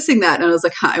noticing that, and I was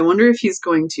like, I wonder if he's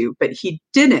going to, but he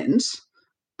didn't.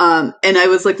 And I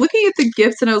was like looking at the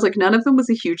gifts, and I was like, none of them was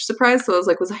a huge surprise. So I was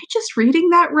like, was I just reading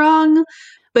that wrong?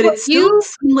 But it still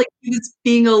seemed like he was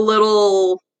being a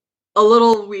little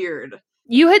weird.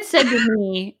 You had said to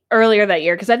me earlier that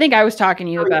year, because I think I was talking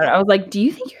to you about it. I was like, do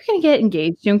you think you're going to get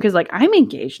engaged soon? Because like, I'm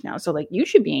engaged now. So like, you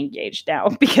should be engaged now,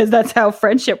 because that's how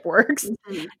friendship works.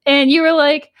 Mm-hmm. And you were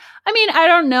like, I mean, I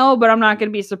don't know, but I'm not going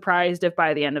to be surprised if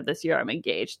by the end of this year I'm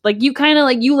engaged. Like, you kind of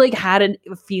like, you like had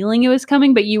a feeling it was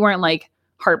coming, but you weren't like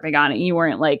harping on it. You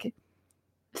weren't like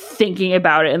thinking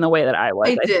about it in the way that I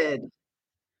was. I did.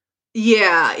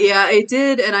 Yeah, I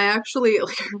did. And I actually,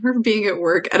 like, I remember being at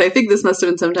work, and I think this must have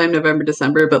been sometime November,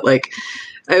 December, but like,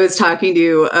 I was talking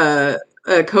to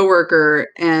a coworker,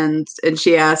 and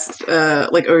she asked,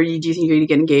 like, do you think you're going to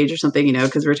get engaged or something,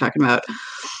 because we were talking about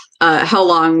how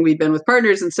long we'd been with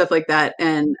partners and stuff like that.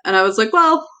 And I was like,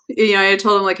 well, I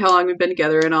told them like how long we've been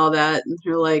together and all that. And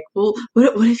they're like, well,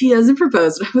 what if he doesn't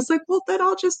propose? And I was like, well, then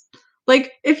I'll just,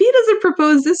 like, if he doesn't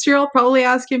propose this year, I'll probably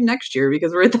ask him next year,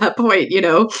 because we're at that point,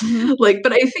 Mm-hmm. Like,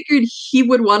 but I figured he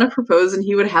would want to propose and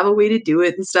he would have a way to do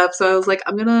it and stuff. So I was like,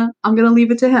 I'm gonna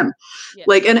leave it to him. Yeah.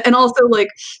 Like, and also like,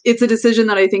 it's a decision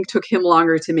that I think took him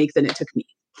longer to make than it took me,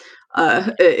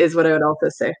 is what I would also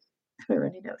say. I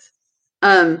already knows.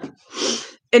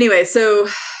 Anyway, so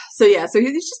yeah, so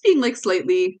he's just being like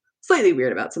slightly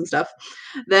weird about some stuff.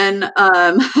 Then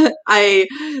I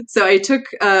took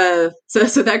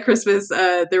so that Christmas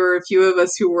there were a few of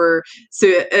us who were,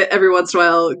 so every once in a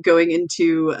while, going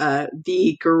into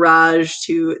the garage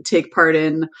to take part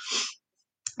in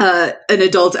an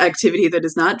adult activity that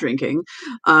is not drinking,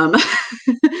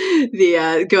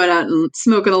 the going out and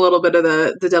smoking a little bit of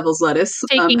the devil's lettuce,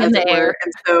 taking in the air.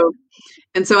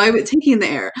 And so I was taking in the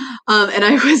air, and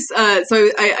I was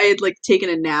I had like taken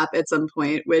a nap at some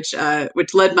point, which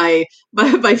led my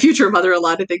future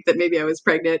mother-in-law to think that maybe I was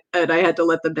pregnant, and I had to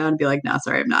let them down and be like, no,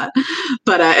 sorry, I'm not.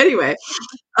 But anyway,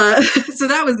 so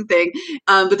that was the thing.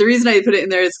 But the reason I put it in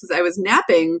there is because I was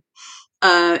napping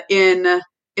in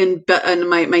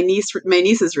my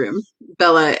niece's room,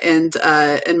 Bella, and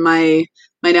my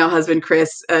now husband Chris,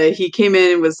 he came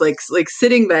in and was like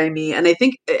sitting by me, and I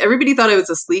think everybody thought I was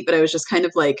asleep, but I was just kind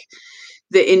of like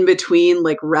the in between,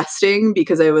 like resting,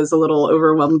 because I was a little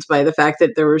overwhelmed by the fact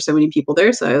that there were so many people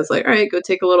there. So I was like, all right, go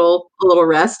take a little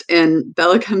rest. And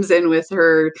Bella comes in with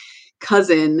her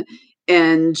cousin,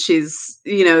 and she's,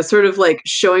 you know, sort of like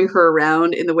showing her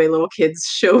around in the way little kids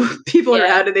show people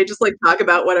around, and they just like talk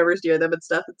about whatever's near them and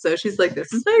stuff. And so she's like,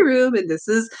 this is my room and this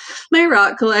is my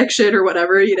rock collection or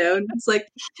whatever, you know. And it's like,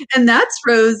 and that's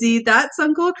Rosy, that's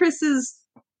Uncle Chris's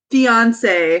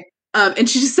fiance. And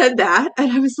she just said that,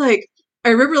 and I was like, I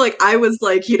remember like I was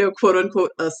like, you know, quote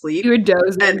unquote asleep. You were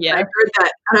dozing, and I heard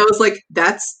that, and I was like,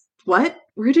 that's what?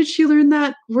 Where did she learn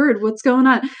that word? What's going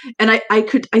on? And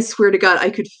I swear to God, I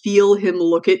could feel him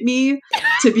look at me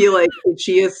to be like, is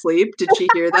she asleep? Did she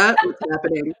hear that? What's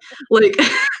happening? Like,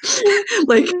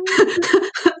 like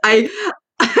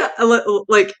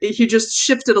like he just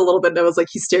shifted a little bit, and I was like,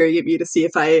 he's staring at me to see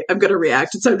if I'm going to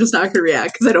react. And so I'm just not going to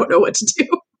react because I don't know what to do.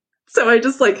 So I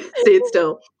just like stayed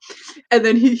still. And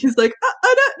then he's like,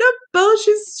 oh, no, Belle,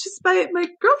 she's my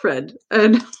girlfriend.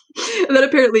 And then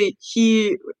apparently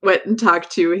he went and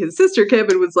talked to his sister Kim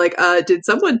and was like, did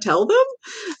someone tell them?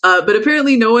 But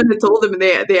apparently no one had told them, and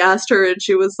they asked her, and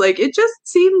she was like, it just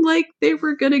seemed like they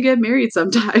were gonna get married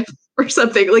sometime or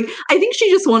something. Like, I think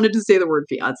she just wanted to say the word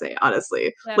fiance,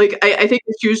 honestly. Yeah. Like, I think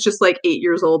she was just like 8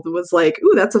 years old and was like,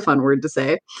 ooh, that's a fun word to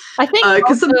say. I think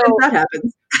because sometimes that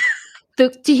happens.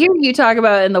 To hear you talk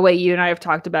about it and the way you and I have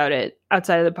talked about it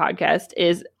outside of the podcast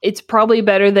is it's probably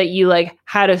better that you like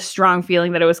had a strong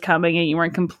feeling that it was coming and you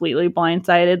weren't completely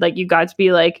blindsided. Like you got to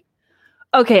be like,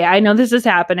 okay, I know this is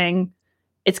happening.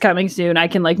 It's coming soon. I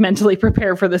can like mentally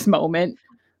prepare for this moment.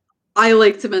 I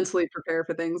like to mentally prepare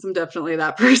for things. I'm definitely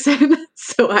that person.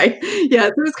 So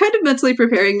it was kind of mentally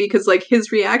preparing me because like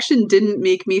his reaction didn't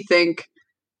make me think,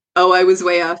 oh, I was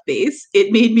way off base.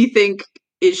 It made me think,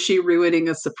 is she ruining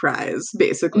a surprise,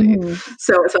 basically? Mm-hmm.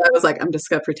 So I was like, I'm just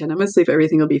gonna pretend I'm asleep.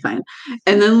 Everything will be fine.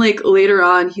 And then like later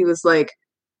on, he was like,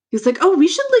 oh, we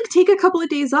should like take a couple of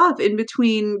days off in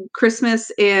between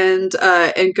Christmas and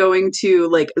going to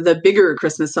like the bigger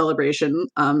Christmas celebration,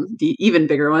 the even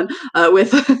bigger one,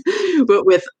 with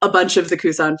with a bunch of the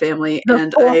Kusan family.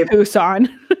 And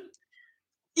Kusan.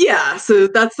 Yeah, so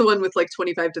that's the one with like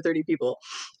 25 to 30 people.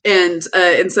 And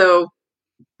so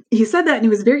he said that, and it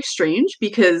was very strange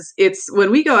because it's when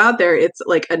we go out there, it's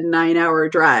like a 9-hour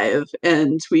drive,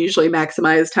 and we usually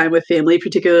maximize time with family,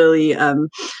 particularly our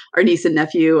niece and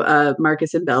nephew,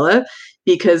 Marcus and Bella,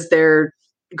 because they're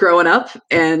growing up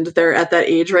and they're at that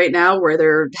age right now where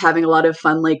they're having a lot of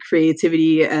fun, like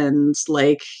creativity, and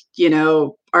like, you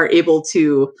know, they're able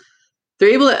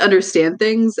to understand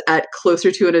things at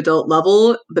closer to an adult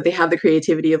level, but they have the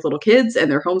creativity of little kids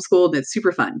and they're homeschooled, and it's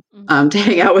super fun to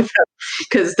hang out with them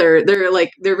because they're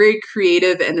very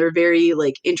creative and they're very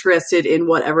like interested in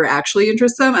whatever actually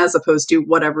interests them as opposed to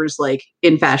whatever's like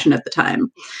in fashion at the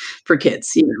time for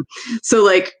kids, you know? So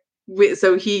like,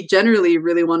 so he generally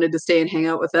really wanted to stay and hang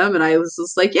out with them. And I was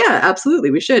just like, yeah,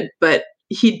 absolutely, we should. But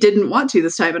he didn't want to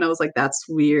this time. And I was like, that's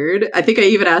weird. I think I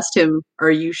even asked him,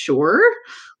 are you sure?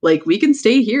 Like, we can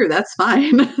stay here. That's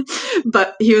fine.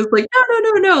 But he was like,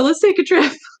 no, let's take a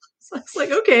trip. So I was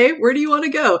like, okay, where do you want to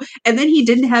go? And then he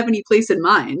didn't have any place in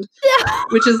mind,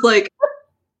 which is like,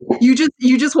 you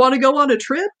just want to go on a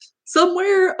trip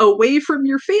somewhere away from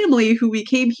your family who we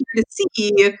came here to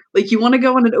see. Like, you want to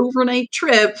go on an overnight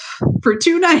trip for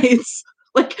 2 nights.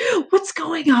 Like, what's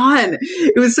going on?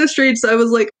 It was so strange. So I was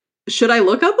like, should I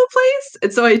look up a place?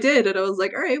 And so I did. And I was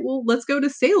like, all right, well, let's go to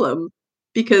Salem,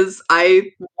 because I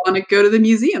want to go to the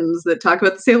museums that talk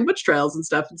about the Salem witch trials and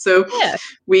stuff. And so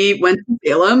we went to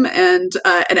Salem, and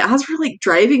as we're like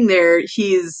driving there,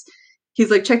 he's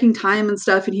like checking time and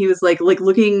stuff. And he was like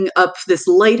looking up this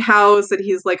lighthouse, and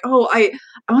he's like, oh, I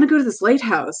want to go to this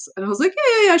lighthouse. And I was like,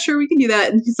 yeah, sure, we can do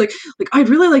that. And he's like, I'd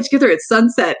really like to get there at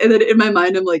sunset. And then in my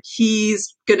mind, I'm like,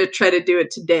 he's going to try to do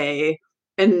it today.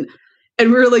 And we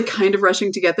were like kind of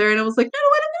rushing to get there. And I was like, no,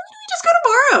 why don't we just go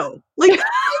tomorrow? Like,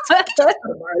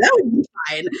 that would be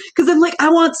fine. Because then like, I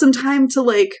want some time to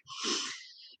like,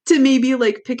 to maybe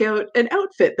like pick out an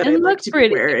outfit that I'd like to be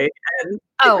wearing and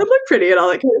look pretty and all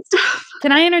that kind of stuff.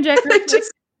 Can I interject?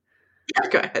 Yeah,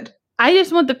 go ahead. I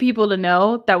just want the people to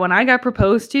know that when I got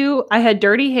proposed to, I had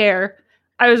dirty hair.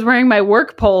 I was wearing my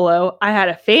work polo. I had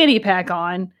a fanny pack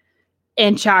on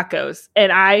and chacos,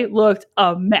 and I looked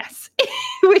a mess.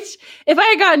 Which, if I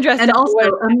had gotten dressed and up,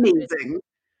 also amazing.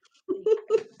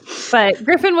 But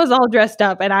Griffin was all dressed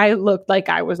up, and I looked like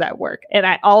I was at work. And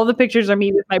all the pictures are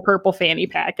me with my purple fanny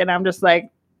pack, and I'm just like,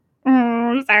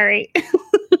 sorry.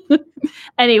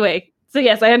 Anyway, so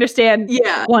yes, I understand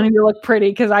wanting to look pretty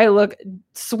because I look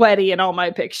sweaty in all my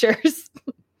pictures.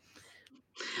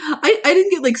 I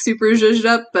didn't get like super zhuzhed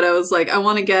up, but I was like, I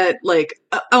want to get like,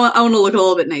 I want to look a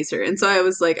little bit nicer. And so I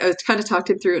was kind of talked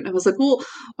him through it, and I was like, well,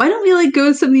 why don't we like go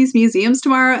to some of these museums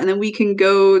tomorrow, and then we can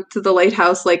go to the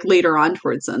lighthouse like later on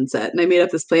towards sunset. And I made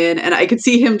up this plan, and I could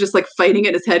see him just like fighting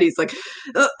in his head. He's like,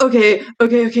 okay, we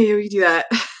can do that.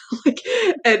 Like,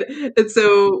 and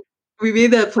so we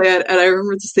made that plan, and I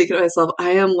remember just thinking to myself,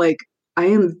 I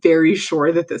am very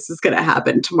sure that this is going to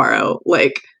happen tomorrow.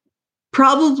 Like,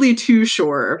 probably too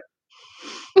sure,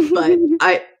 but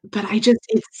I just,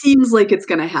 it seems like it's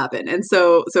going to happen. And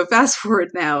so fast forward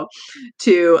now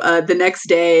to the next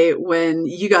day when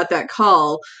you got that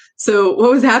call. So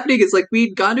what was happening is like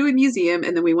we'd gone to a museum,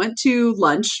 and then we went to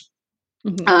lunch,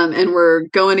 and we're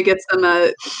going to get some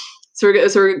we're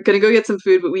going to go get some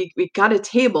food, but we got a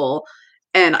table,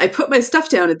 and I put my stuff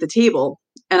down at the table,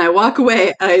 and I walk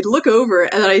away, and I look over,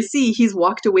 and then I see he's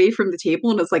walked away from the table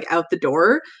and is like out the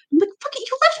door. I'm like, fuck it,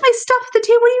 you left my stuff at the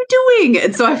table. What are you doing?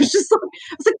 And so I was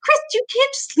like, Chris, you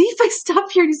can't just leave my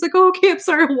stuff here. And he's like, oh, okay, I'm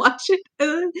sorry, I'll watch it.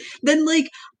 And then like,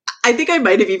 I think I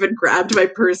might have even grabbed my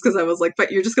purse because I was like,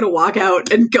 but you're just going to walk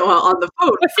out and go out on the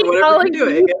phone or whatever you're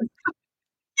doing.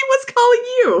 He was calling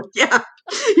you. Yeah.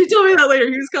 You told me that later.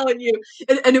 He was calling you.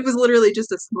 And it was literally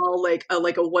just a small, like a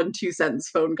 1-2 sentence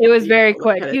phone call. It was very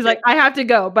quick. He's like, I have to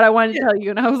go, but I wanted to tell you.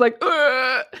 And I was like,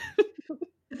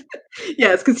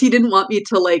 yeah, it's because he didn't want me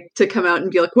to come out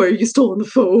and be like, why are you still on the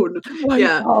phone? Why are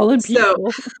you calling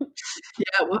people?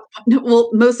 Yeah, well,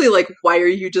 mostly like, why are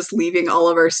you just leaving all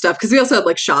of our stuff? Because we also had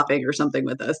like shopping or something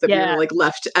with us that we were like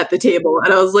left at the table,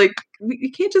 and I was like,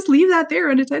 you can't just leave that there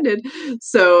unattended.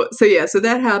 So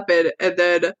that happened, and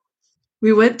then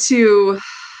we went to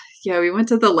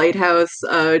the lighthouse,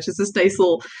 which is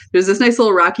there's this nice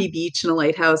little rocky beach and a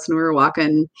lighthouse, and we were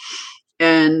walking,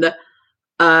 and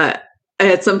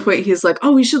at some point he's like,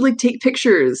 oh, we should like take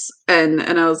pictures, and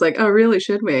I was like, oh really,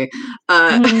 should we?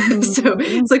 So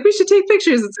it's like, we should take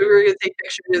pictures, and so we were gonna take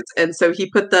pictures, and so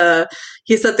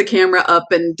he set the camera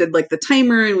up and did like the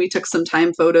timer, and we took some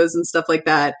time photos and stuff like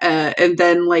that, and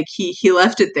then like he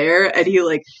left it there, and he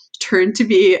like turned to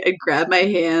me and grabbed my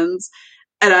hands,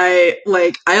 and I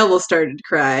almost started to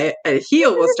cry, and he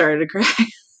almost started to cry.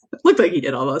 It looked like he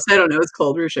did almost. I don't know, it's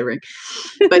cold, we were shivering,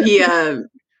 but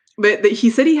he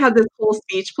said he had this whole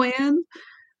speech planned,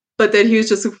 but then he was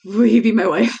just like, will you be my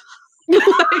wife?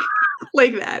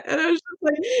 like that. And I was just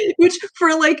like, which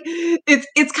for like,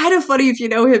 it's kind of funny if you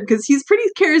know him, because he's pretty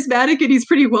charismatic and he's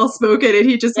pretty well spoken, and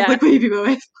he just was like, will you be my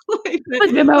wife? like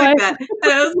that.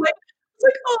 And I was like,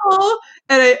 oh,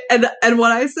 and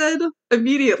what I said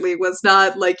immediately was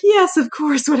not like, yes, of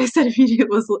course. What I said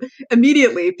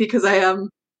immediately, because I am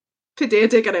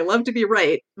pedantic and I love to be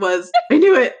right, was, I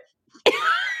knew it.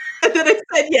 And then I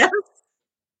said yes.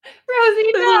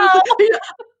 Rosy, no.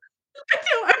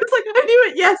 I was like, I knew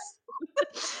it, yes.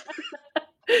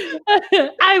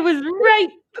 I was right.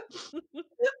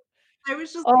 I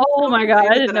was just oh my god,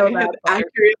 I didn't know that. I had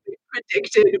accurately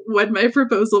predicted when my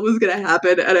proposal was going to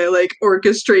happen, and I like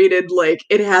orchestrated like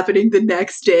it happening the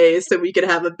next day so we could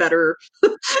have a better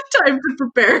time to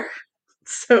prepare.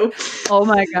 So, oh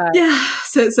my god, yeah.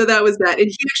 So that was that, and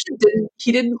he actually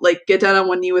didn't like get down on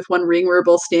one knee with one ring. We were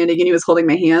both standing, and he was holding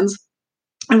my hands.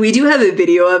 And we do have a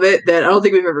video of it that I don't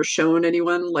think we've ever shown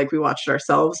anyone. Like, we watched it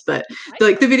ourselves, but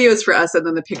like the video is for us, and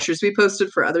then the pictures we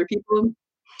posted for other people.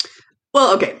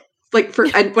 Well, okay. Like,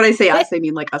 when I say us, I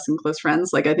mean like us and close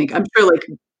friends. Like, I'm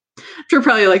sure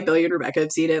probably like Billy and Rebecca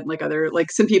have seen it, and like other,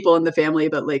 like some people in the family,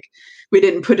 but like we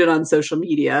didn't put it on social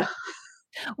media.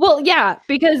 Well, yeah,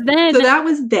 because then. So that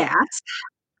was that.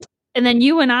 And then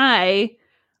you and I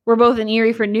were both in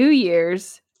Erie for New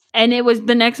Year's, and it was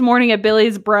the next morning at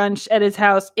Billy's brunch at his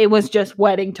house. It was just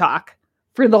wedding talk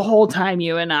for the whole time,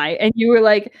 you and I. And you were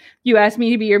like, you asked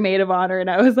me to be your maid of honor, and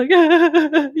I was like,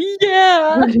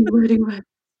 yeah. Wedding.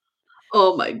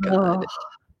 Oh my god.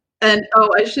 And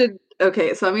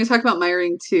okay, so I'm going to talk about my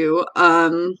ring too.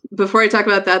 Before I talk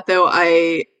about that though,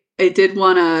 I did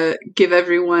want to give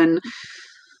everyone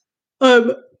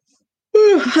give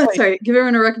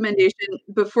everyone a recommendation.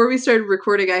 Before we started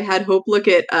recording, I had Hope look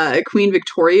at Queen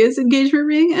Victoria's engagement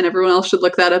ring, and everyone else should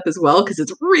look that up as well, because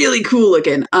it's really cool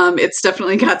looking. It's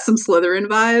definitely got some Slytherin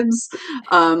vibes.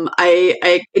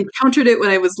 I encountered it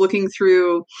when I was looking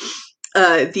through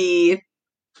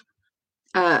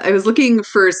I was looking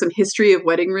for some history of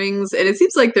wedding rings, and it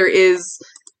seems like there is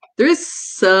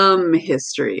some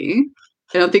history.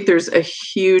 I don't think there's a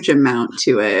huge amount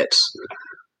to it.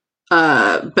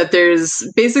 But there's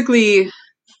basically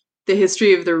the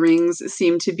history of the rings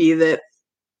seem to be that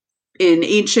in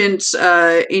ancient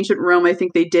Rome, I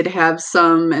think they did have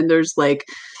some, and there's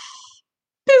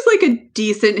there's like a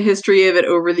decent history of it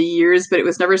over the years, but it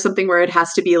was never something where it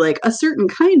has to be like a certain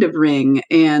kind of ring.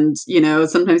 And,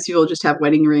 sometimes people just have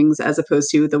wedding rings as opposed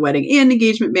to the wedding and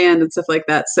engagement band and stuff like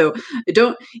that. So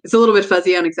it's a little bit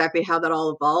fuzzy on exactly how that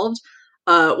all evolved.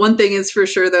 One thing is for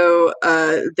sure, though,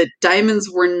 that diamonds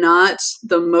were not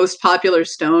the most popular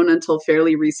stone until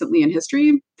fairly recently in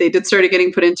history. They did start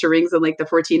getting put into rings in like the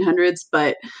 1400s,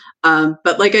 but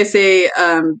like I say,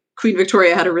 Queen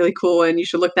Victoria had a really cool one. You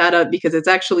should look that up because it's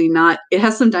actually not. It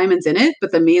has some diamonds in it,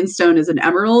 but the main stone is an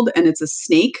emerald and it's a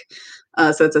snake.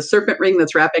 So it's a serpent ring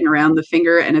that's wrapping around the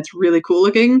finger, and it's really cool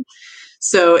looking.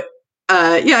 So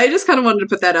I just kind of wanted to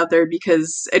put that out there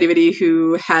because anybody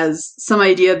who has some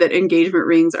idea that engagement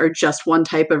rings are just one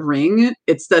type of ring,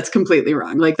 that's completely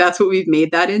wrong. Like that's what we've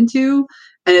made that into.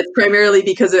 And it's primarily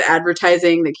because of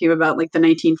advertising that came about like the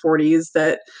 1940s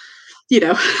that,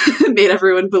 made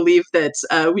everyone believe that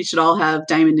we should all have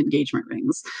diamond engagement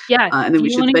rings. Yeah. And then we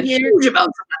should spend huge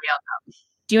amounts of money on them.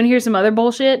 Do you want to hear some other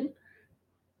bullshit?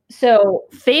 So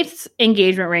Faith's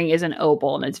engagement ring is an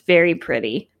opal and it's very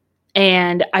pretty.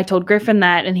 And I told Griffin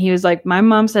that, and he was like, my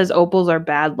mom says opals are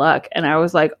bad luck. And I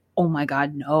was like, oh my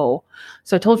God, no.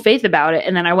 So I told Faith about it.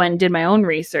 And then I went and did my own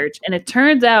research. And it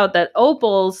turns out that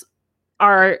opals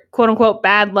are quote unquote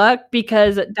bad luck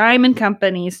because diamond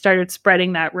companies started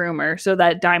spreading that rumor so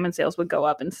that diamond sales would go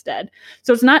up instead.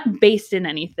 So it's not based in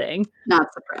anything.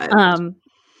 Not surprised.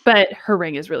 But her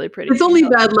ring is really pretty. It's only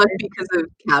bad luck because of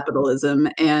capitalism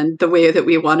and the way that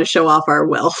we want to show off our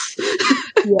wealth.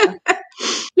 Yeah.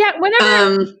 Yeah,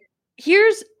 whenever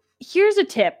here's a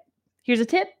tip. Here's a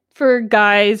tip for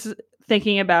guys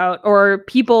thinking about or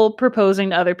people proposing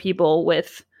to other people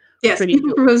with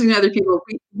people proposing to other people.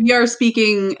 We are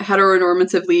speaking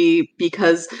heteronormatively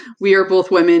because we are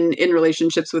both women in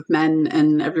relationships with men,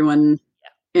 and everyone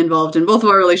involved in both of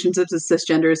our relationships is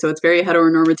cisgender, so it's very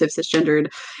heteronormative cisgendered.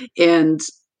 And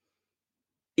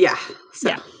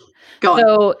go on.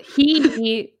 So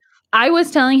I was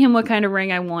telling him what kind of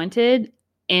ring I wanted.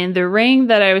 And the ring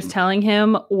that I was telling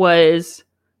him was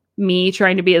me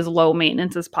trying to be as low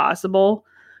maintenance as possible.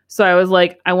 So I was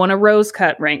like, I want a rose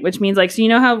cut ring, which means like, so you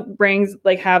know how rings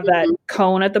like have that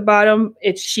cone at the bottom?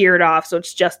 It's sheared off. So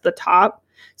it's just the top.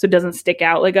 So it doesn't stick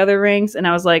out like other rings. And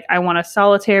I was like, I want a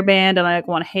solitaire band and I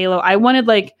want a halo. I wanted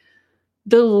like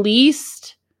the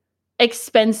least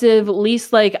expensive,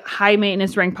 least like high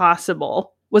maintenance ring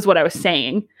possible was what I was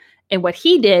saying. And what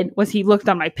he did was he looked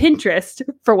on my Pinterest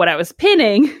for what I was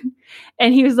pinning.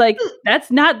 And he was like, that's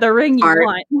not the ring you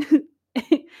want.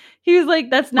 He was like,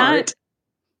 that's not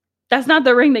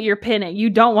the ring that you're pinning. You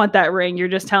don't want that ring. You're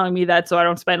just telling me that so I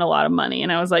don't spend a lot of money.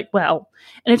 And I was like, well,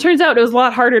 and it turns out it was a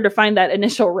lot harder to find that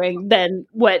initial ring than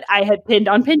what I had pinned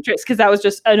on Pinterest because that was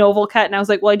just an oval cut. And I was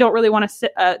like, well, I don't really want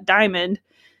a diamond,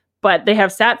 but they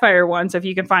have sapphire ones. So if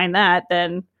you can find that,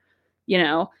 then,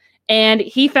 And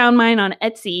he found mine on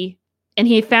Etsy. And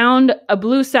he found a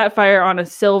blue sapphire on a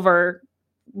silver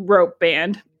rope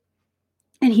band.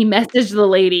 And he messaged the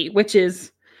lady, which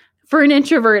is, for an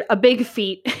introvert, a big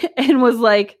feat, and was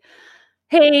like,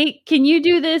 hey, can you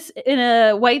do this in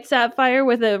a white sapphire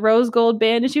with a rose gold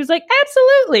band? And she was like,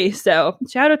 absolutely. So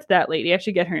shout out to that lady. I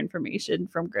should get her information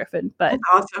from Griffin. But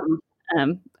that's awesome.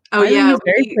 Ring is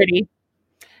very pretty.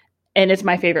 And it's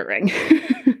my favorite ring.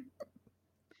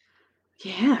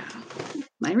 Yeah.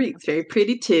 My ring's very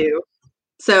pretty too.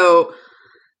 So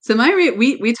my ring,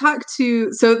 we talked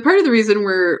to, so part of the reason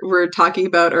we're talking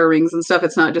about our rings and stuff,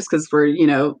 it's not just because we're,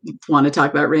 want to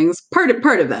talk about rings. Part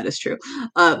of that is true.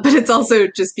 But it's also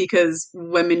just because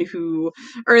women who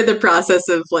are in the process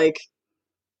of like,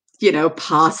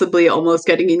 possibly almost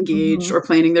getting engaged or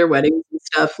planning their weddings and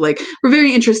stuff, like we're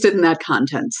very interested in that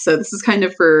content. So this is kind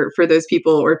of for those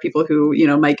people or people who,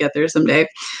 might get there someday.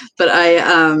 But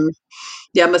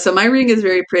so my ring is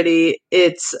very pretty.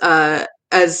 It's,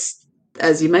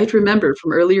 as you might remember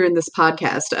from earlier in this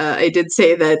podcast, I did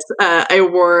say that I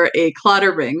wore a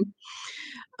clotter ring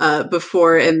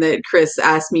before, and that Chris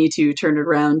asked me to turn it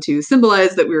around to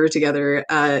symbolize that we were together,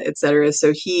 etc.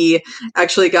 So he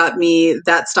actually got me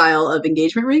that style of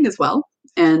engagement ring as well,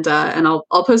 and I'll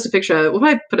post a picture. We'll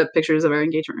probably put up pictures of our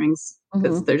engagement rings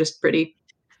because they're just pretty.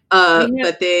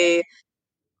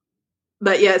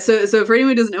 But yeah, so for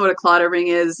anyone who doesn't know what a clotter ring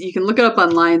is, you can look it up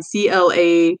online.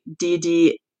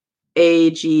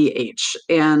 CLADDAGH,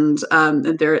 and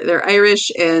they're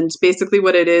Irish, and basically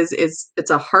what it is it's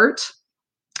a heart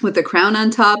with a crown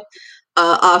on top.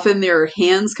 Often there are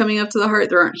hands coming up to the heart.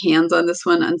 There aren't hands on this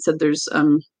one. Instead, there's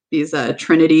these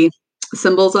Trinity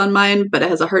symbols on mine, but it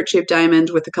has a heart-shaped diamond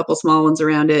with a couple small ones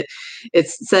around it.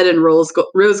 It's set in rose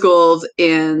gold,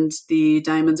 and the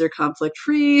diamonds are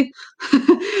conflict-free.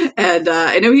 And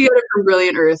I know he got it from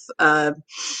Brilliant Earth,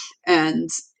 and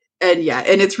yeah,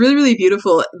 and it's really, really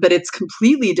beautiful, but it's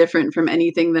completely different from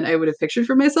anything that I would have pictured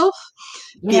for myself.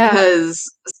 Yeah.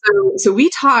 Because so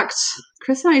we talked,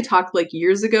 Chris and I talked like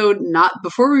years ago, not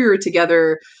before we were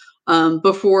together.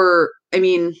 I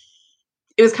mean,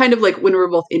 it was kind of like when we were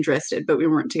both interested, but we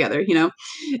weren't together, you know?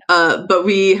 But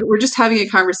we were just having a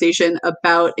conversation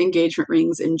about engagement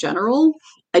rings in general.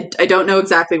 I don't know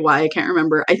exactly why. I can't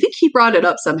remember. I think he brought it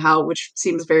up somehow, which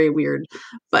seems very weird.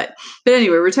 But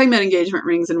anyway, we're talking about engagement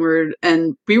rings,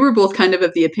 and we were both kind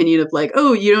of the opinion of like,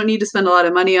 oh, you don't need to spend a lot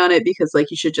of money on it because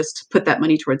like you should just put that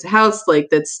money towards a house. Like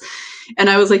that's, and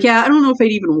I was like, yeah, I don't know if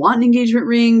I'd even want an engagement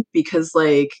ring because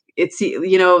like it's,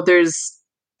 you know, there's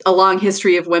a long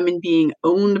history of women being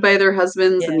owned by their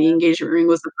husbands, and the engagement ring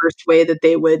was the first way that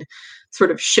they would sort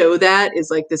of show that is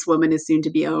like this woman is soon to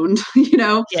be owned, you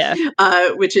know,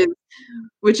 which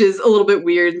is a little bit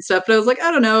weird and stuff. But I was like,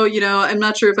 I don't know, you know, I'm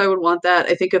not sure if I would want that.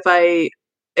 I think if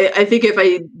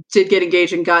I did get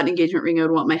engaged and got an engagement ring, I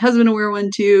would want my husband to wear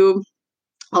one too,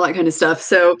 all that kind of stuff.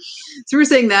 So we're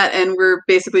saying that, and we're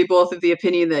basically both of the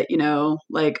opinion that, you know,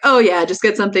 like, oh yeah, just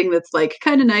get something that's like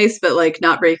kind of nice, but like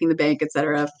not breaking the bank,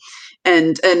 etc.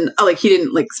 And like he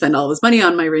didn't like spend all his money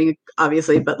on my ring,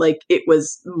 obviously, but like it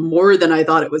was more than I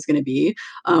thought it was going to be.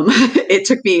 It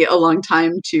took me a long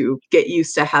time to get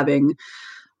used to having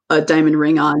a diamond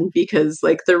ring on, because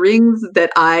like the rings that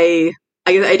I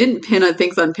didn't pin on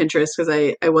things on Pinterest because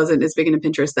I wasn't as big into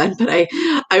Pinterest then, but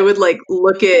I would like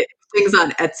look at things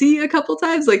on Etsy a couple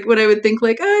times, like when I would think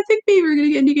like, oh, I think maybe we're gonna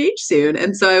get engaged soon,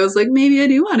 and so I was like, maybe I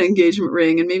do want an engagement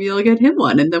ring, and maybe I'll get him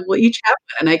one, and then we'll each have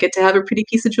one, and I get to have a pretty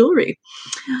piece of jewelry.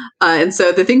 And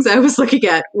so the things I was looking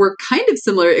at were kind of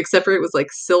similar, except for it was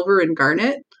like silver and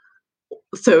garnet.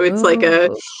 So it's like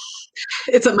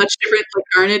it's a much different, like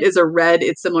garnet is a red,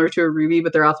 it's similar to a ruby,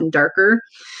 but they're often darker.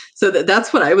 So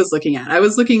that's what I was looking at. I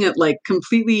was looking at like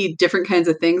completely different kinds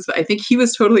of things, but I think he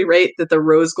was totally right that the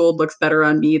rose gold looks better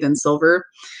on me than silver.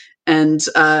 And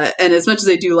as much as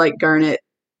I do like garnet,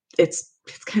 it's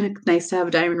kind of nice to have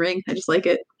a diamond ring. I just like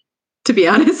it, to be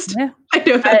honest. Yeah. I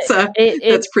know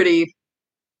that's pretty.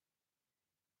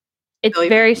 It's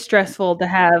very stressful to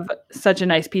have such a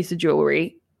nice piece of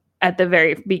jewelry at the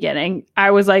very beginning. I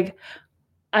was like,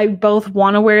 I both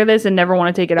want to wear this and never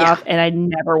want to take it off, and I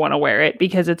never want to wear it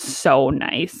because it's so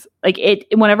nice. Like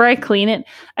whenever I clean it,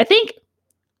 I think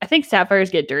sapphires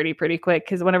get dirty pretty quick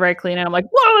because whenever I clean it, I'm like,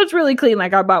 whoa, it's really clean.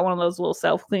 Like I bought one of those little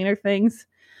self cleaner things,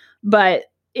 but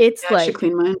it's like, I should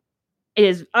clean mine. It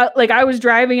is like I was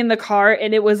driving in the car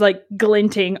and it was like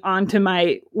glinting onto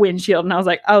my windshield, and I was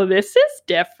like, oh, this is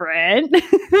different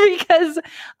because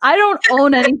I don't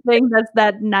own anything that's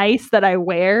that nice that I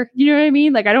wear. You know what I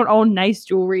mean? Like I don't own nice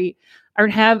jewelry. I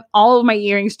don't have all of my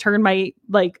earrings turn my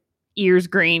like ears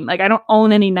green. Like I don't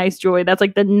own any nice jewelry. That's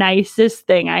like the nicest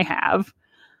thing I have.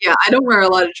 Yeah, I don't wear a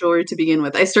lot of jewelry to begin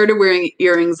with. I started wearing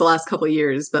earrings the last couple of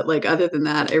years, but like other than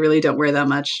that, I really don't wear that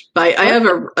much. But I have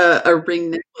a ring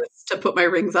necklace to put my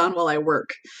rings on while I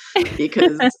work,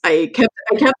 because I kept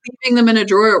leaving them in a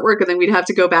drawer at work, and then we'd have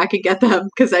to go back and get them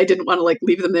because I didn't want to like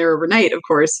leave them there overnight, of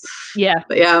course. Yeah,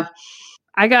 but yeah,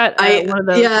 I got one of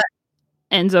those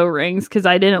Enzo rings because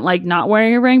I didn't like not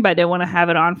wearing a ring, but I didn't want to have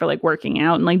it on for like working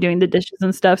out and like doing the dishes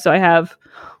and stuff. So I have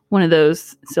one of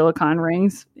those silicone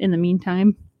rings in the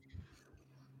meantime.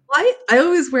 I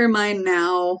always wear mine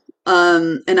now.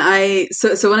 And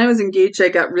so when I was engaged, I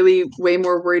got really way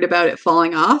more worried about it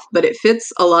falling off, but it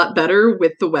fits a lot better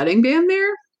with the wedding band there.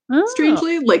 Oh.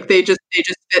 Strangely, like they just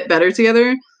fit better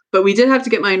together. But we did have to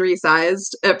get mine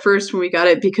resized at first when we got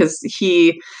it because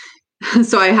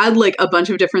so I had like a bunch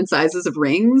of different sizes of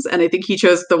rings, and I think he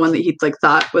chose the one that he like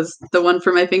thought was the one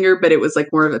for my finger, but it was like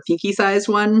more of a pinky sized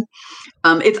one.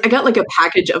 I got like a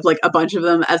package of like a bunch of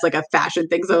them as like a fashion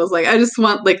thing. So I was like, I just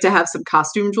want like to have some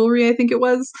costume jewelry. I think it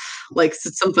was like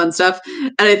some fun stuff.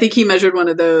 And I think he measured one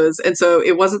of those. And so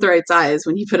it wasn't the right size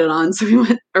when he put it on. So we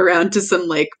went around to some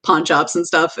like pawn shops and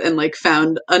stuff and like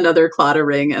found another Claddagh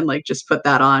ring and like just put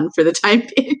that on for the time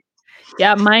being.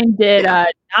 Yeah, mine did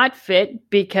not fit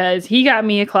because he got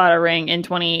me a Claddagh ring in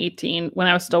 2018 when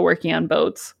I was still working on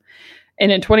boats.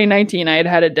 And in 2019, I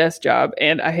had a desk job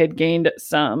and I had gained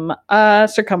some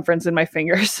circumference in my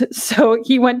fingers. So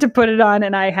he went to put it on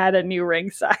and I had a new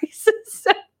ring size.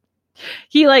 So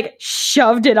he like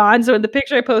shoved it on. So in the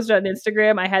picture I posted on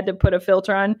Instagram, I had to put a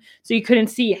filter on so you couldn't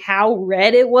see how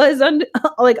red it was on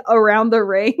like around the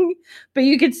ring, but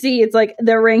you could see it's like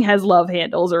the ring has love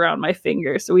handles around my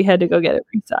finger. So we had to go get it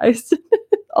resized.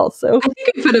 Also, I think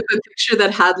I put up a picture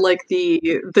that had like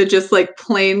the just like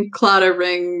plain Claddagh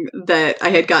ring that I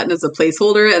had gotten as a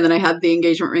placeholder, and then I had the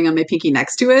engagement ring on my pinky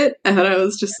next to it, and I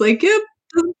was just like, "Yep,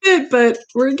 doesn't fit, but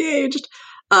we're engaged."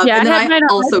 Yeah, And then I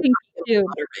also got a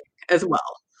Claddagh ring as well,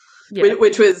 yeah.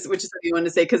 which is something you wanted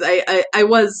to say because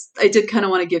I did kind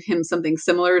of want to give him something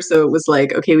similar, so it was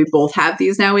like, okay, we both have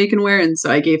these now we can wear, and so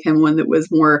I gave him one that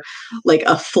was more like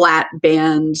a flat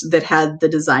band that had the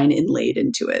design inlaid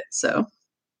into it. So.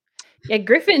 Yeah,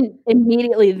 Griffin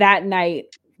immediately that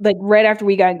night, like right after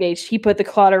we got engaged, he put the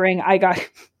Claddagh ring I got.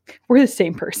 We're the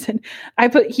same person.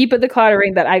 He put the Claddagh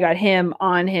ring that I got him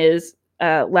on his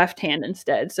left hand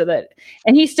instead, so that,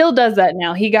 and he still does that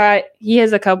now. He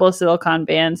has a couple of silicone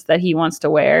bands that he wants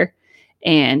to wear,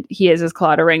 and he has his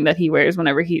Claddagh ring that he wears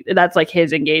whenever that's like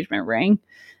his engagement ring.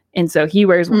 And so he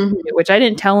wears one, which I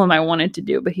didn't tell him I wanted to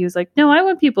do, but he was like, no, I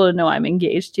want people to know I'm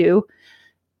engaged too.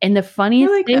 And the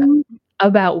funniest thing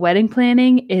about wedding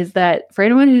planning is that for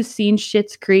anyone who's seen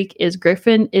Schitt's Creek, is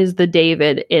Griffin is the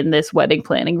David in this wedding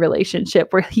planning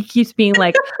relationship where he keeps being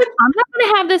like, I'm not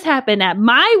going to have this happen at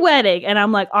my wedding. And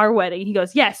I'm like, our wedding. He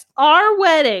goes, yes, our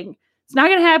wedding. It's not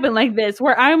going to happen like this,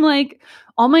 where I'm like,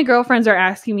 all my girlfriends are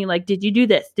asking me like, did you do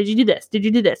this? Did you do this? Did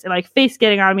you do this? And like face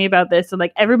getting on me about this. And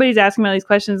like everybody's asking me all these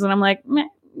questions. And I'm like,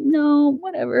 no,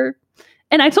 whatever.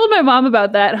 And I told my mom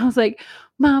about that. And I was like,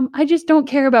 Mom, I just don't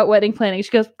care about wedding planning.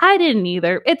 She goes, I didn't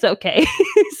either. It's okay.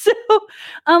 So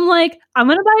I'm like, I'm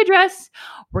going to buy a dress.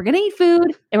 We're going to eat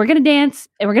food and we're going to dance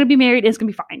and we're going to be married. And it's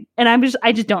going to be fine. And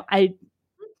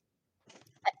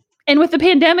and with the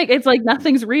pandemic, it's like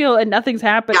nothing's real and nothing's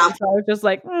happening. Yeah. So I was just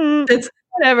like,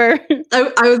 whatever. I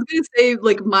was going to say,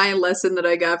 like, my lesson that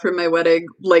I got from my wedding,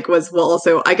 like, was, well,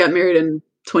 also I got married in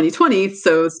 2020,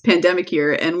 so it's pandemic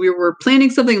year, and we were planning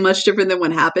something much different than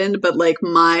what happened, but like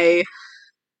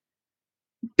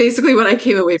basically what I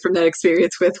came away from that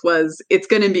experience with was it's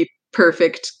going to be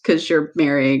perfect because you're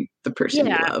marrying the person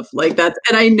you love. Like that's,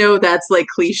 and I know that's like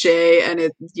cliche and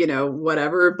it,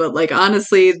 whatever, but like,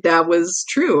 honestly, that was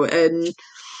true. And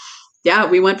yeah,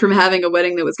 we went from having a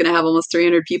wedding that was going to have almost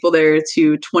 300 people there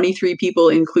to 23 people,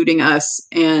 including us,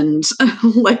 and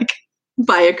like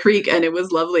by a creek, and it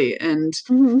was lovely. And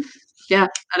yeah,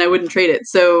 and I wouldn't trade it.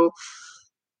 So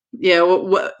yeah,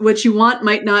 what you want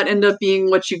might not end up being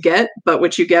what you get, but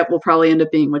what you get will probably end up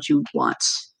being what you want,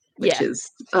 which is,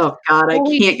 oh God, I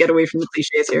can't get away from the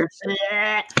cliches here.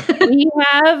 We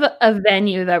have a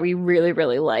venue that we really,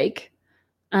 really like.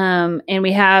 And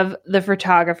we have the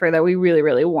photographer that we really,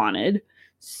 really wanted.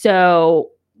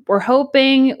 So we're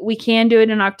hoping we can do it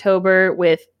in October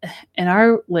and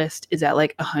our list is at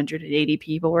like 180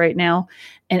 people right now.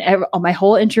 And my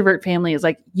whole introvert family is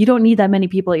like, you don't need that many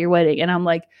people at your wedding. And I'm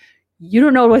like, you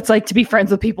don't know what it's like to be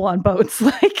friends with people on boats.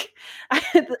 Like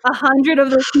 100 of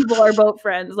those people are boat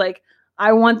friends. Like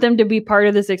I want them to be part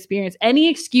of this experience. Any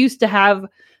excuse to have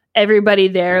everybody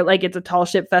there, like it's a tall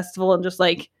ship festival and just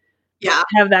like,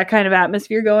 have that kind of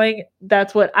atmosphere going.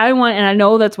 That's what I want. And I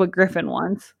know that's what Griffin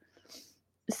wants.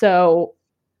 So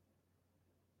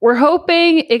we're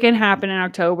hoping it can happen in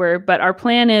October, but our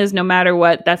plan is no matter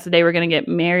what, that's the day we're going to get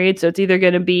married. So it's either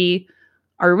going to be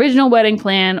our original wedding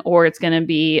plan or it's going to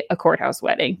be a courthouse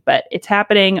wedding, but it's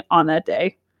happening on that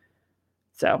day.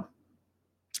 So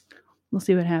we'll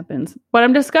see what happens. But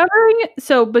I'm discovering,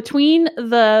 so between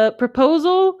the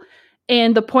proposal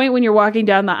and the point when you're walking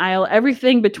down the aisle,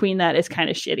 everything between that is kind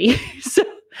of shitty. So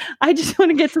I just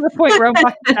want to get to the point where I'm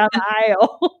walking down the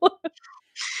aisle.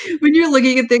 When you're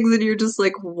looking at things and you're just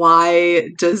like, why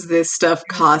does this stuff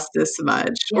cost this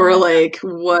much? Yeah. Or like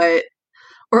what,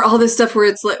 or all this stuff where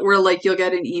it's like, where like you'll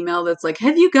get an email that's like,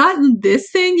 have you gotten this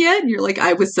thing yet? And you're like,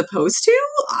 I was supposed to?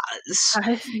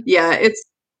 Yeah, it's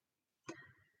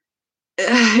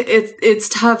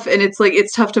tough. And it's like,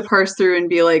 it's tough to parse through and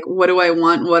be like, what do I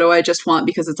want? What do I just want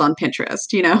because it's on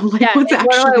Pinterest? Like what's actually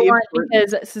what do I want important?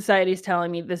 because society's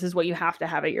telling me this is what you have to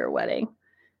have at your wedding.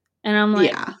 And I'm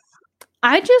like,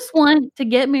 I just want to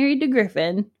get married to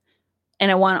Griffin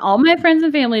and I want all my friends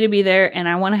and family to be there and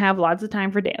I want to have lots of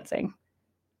time for dancing.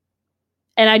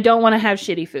 And I don't want to have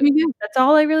shitty food. That's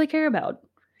all I really care about.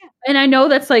 Yeah. And I know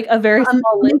that's like a very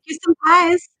small list. Make you some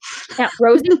pies. Yeah,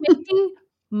 Rosy's making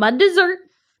mud dessert,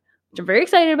 which I'm very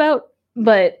excited about.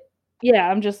 But yeah,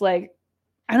 I'm just like,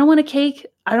 I don't want a cake.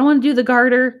 I don't want to do the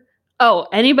garter. Oh,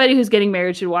 anybody who's getting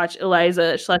married should watch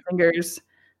Eliza Schlesinger's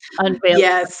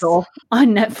Unveiled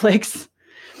on Netflix.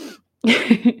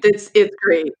 It's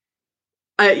great.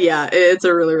 Yeah, it's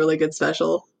a really, really good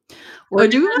special. Do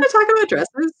we want to talk about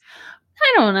dresses?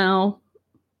 I don't know.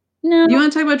 No. Do you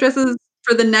want to talk about dresses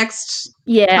for the next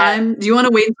Yeah. time? Do you want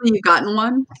to wait until you've gotten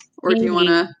one? Or do you want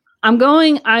to? I'm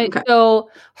going. So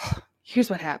here's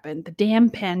what happened. The damn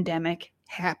pandemic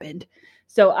happened.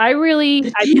 So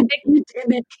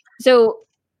so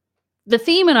the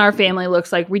theme in our family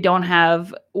looks like we don't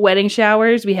have wedding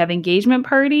showers. We have engagement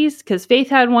parties because Faith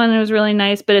had one and it was really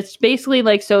nice. But it's basically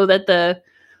like so that the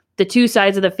two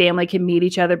sides of the family can meet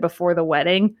each other before the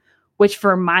wedding, which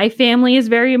for my family is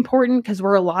very important because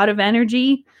we're a lot of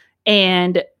energy.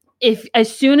 And if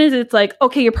as soon as it's like,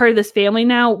 okay, you're part of this family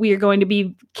now, we are going to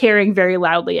be caring very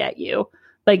loudly at you.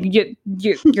 Like you're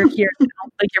here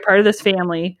now. Like you're part of this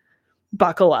family.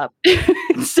 Buckle up.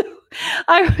 So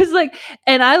I was like,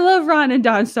 and I love Ron and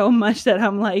Dawn so much that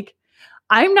I'm like,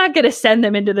 I'm not going to send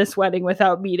them into this wedding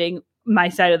without meeting my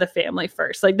side of the family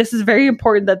first. Like, this is very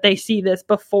important that they see this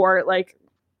before, like,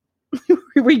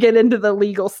 we get into the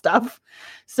legal stuff.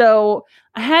 So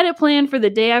I had it planned for the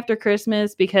day after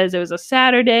Christmas because it was a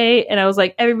Saturday, and I was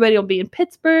like, everybody will be in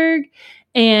Pittsburgh.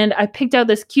 And I picked out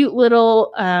this cute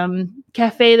little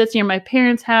cafe that's near my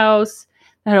parents' house.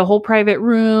 I had a whole private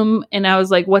room, and I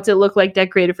was like, what's it look like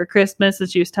decorated for Christmas? And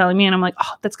she was telling me, and I'm like,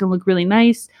 oh, that's going to look really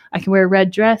nice. I can wear a red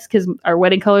dress because our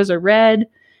wedding colors are red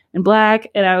and black.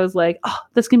 And I was like, oh,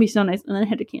 that's going to be so nice. And then I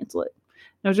had to cancel it.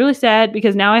 And I was really sad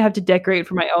because now I have to decorate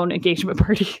for my own engagement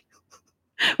party,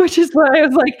 which is why I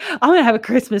was like, I'm going to have a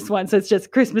Christmas one. So it's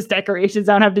just Christmas decorations.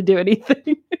 I don't have to do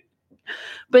anything.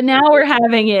 But now we're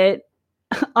having it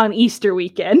on Easter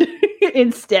weekend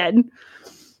instead.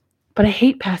 But I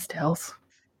hate pastels.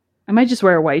 I might just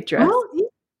wear a white dress. Well,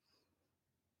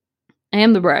 I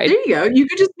am the bride. There you go. You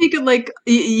could just make it like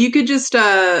you could just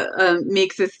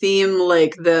make the theme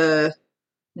like the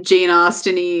Jane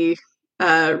Austen-y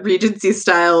Regency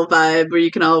style vibe, where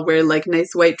you can all wear like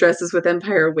nice white dresses with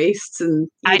empire waists and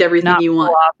eat everything you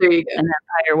want. There you go. An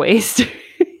empire waist.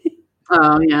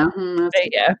 Oh yeah,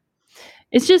 yeah.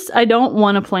 It's just I don't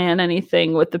want to plan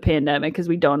anything with the pandemic because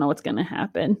we don't know what's going to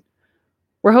happen.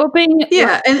 We're hoping.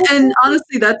 Yeah, and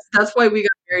honestly, that's why we got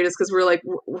married, is because we're like,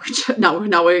 we're not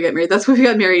why we got married. That's why we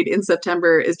got married in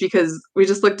September, is because we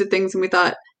just looked at things and we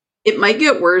thought it might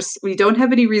get worse. We don't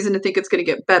have any reason to think it's going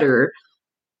to get better.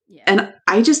 Yeah. And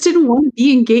I just didn't want to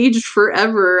be engaged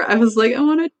forever. I was like, I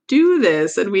want to do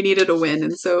this, and we needed a win,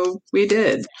 and so we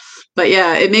did. But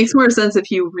yeah, it makes more sense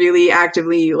if you really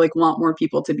actively like want more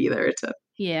people to be there to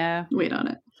wait on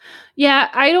it. Yeah,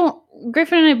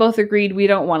 Griffin and I both agreed we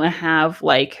don't want to have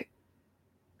like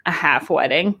a half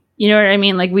wedding. You know what I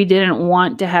mean? Like we didn't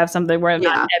want to have something where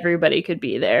not everybody could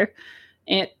be there.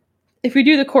 And if we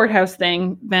do the courthouse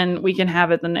thing, then we can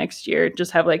have it the next year.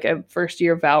 Just have like a first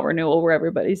year vow renewal where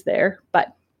everybody's there.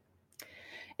 But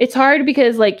it's hard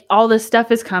because like all this stuff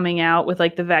is coming out with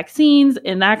like the vaccines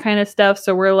and that kind of stuff.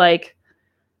 So we're like,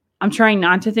 I'm trying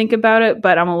not to think about it,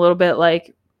 but I'm a little bit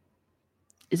like,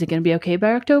 is it going to be okay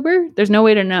by October? There's no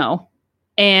way to know.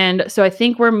 And so I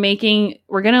think we're going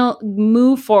to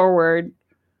move forward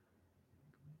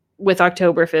with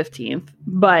October 15th.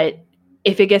 But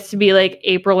if it gets to be like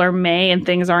April or May and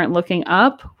things aren't looking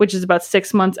up, which is about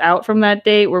 6 months out from that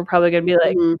date, we're probably going to be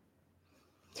like,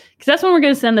 because that's when we're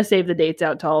going to send the save the dates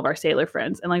out to all of our sailor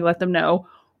friends and like let them know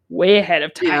way ahead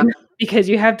of time, because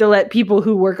you have to let people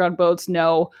who work on boats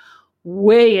know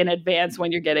way in advance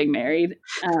when you're getting married.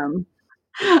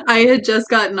 I had just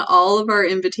gotten all of our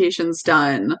invitations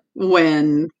done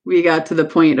when we got to the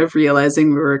point of realizing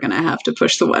we were going to have to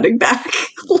push the wedding back.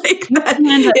 Like that,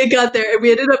 it got there.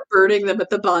 We ended up burning them at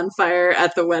the bonfire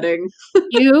at the wedding.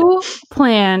 You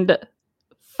planned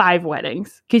 5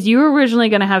 weddings because you were originally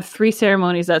going to have 3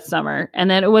 ceremonies that summer, and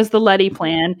then it was the Letty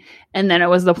plan, and then it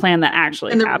was the plan that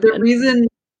actually happened. The reason.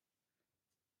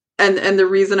 And the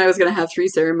reason I was going to have 3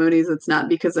 ceremonies, it's not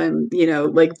because I'm,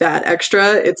 like that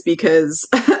extra. It's because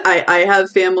I have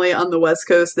family on the West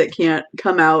Coast that can't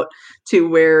come out to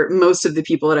where most of the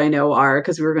people that I know are,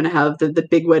 because we were going to have the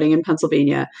big wedding in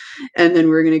Pennsylvania. And then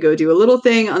we were going to go do a little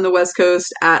thing on the West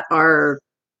Coast at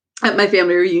my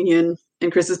family reunion.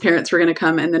 And Chris's parents were going to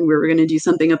come, and then we were going to do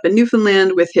something up in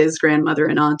Newfoundland with his grandmother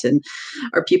and aunt and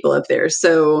our people up there.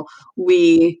 So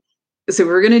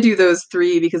we're going to do those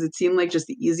 3 because it seemed like just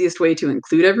the easiest way to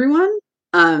include everyone.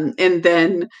 And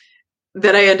then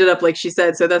I ended up, like she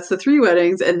said, so that's the 3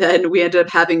 weddings. And then we ended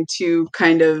up having to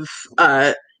kind of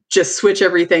just switch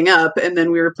everything up. And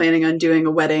then we were planning on doing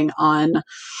a wedding on,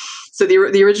 so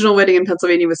the original wedding in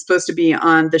Pennsylvania was supposed to be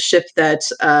on the ship that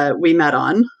we met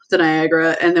on, to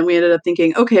Niagara. And then we ended up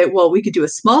thinking, okay, well, we could do a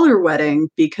smaller wedding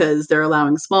because they're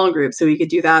allowing small groups. So we could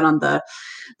do that on the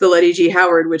Letty G.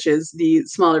 Howard, which is the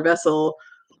smaller vessel.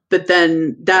 But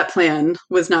then that plan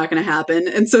was not going to happen.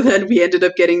 And so then we ended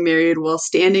up getting married while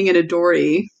standing in a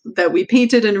dory that we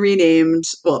painted and renamed.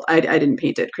 Well, I didn't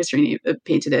paint it. Chris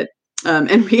painted it.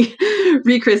 And we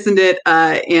rechristened it.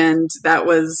 And that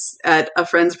was at a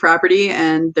friend's property.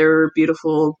 And there were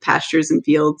beautiful pastures and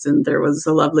fields. And there was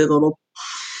a lovely little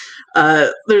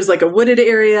there's like a wooded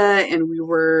area, and we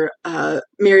were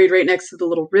married right next to the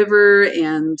little river,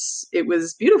 and it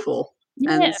was beautiful.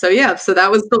 Yeah. And so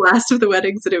that was the last of the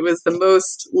weddings, and it was the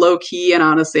most low key, and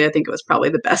honestly, I think it was probably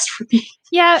the best for me.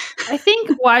 Yeah, I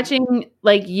think watching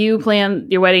like you plan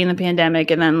your wedding in the pandemic,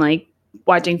 and then like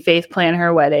watching Faith plan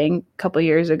her wedding a couple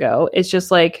years ago, it's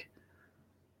just like,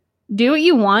 do what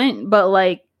you want, but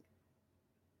like,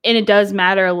 and it does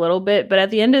matter a little bit, but at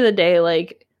the end of the day,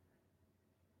 like,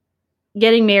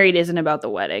 getting married isn't about the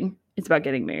wedding. It's about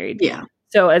getting married. Yeah.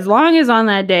 So as long as on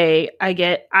that day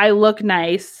I look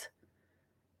nice,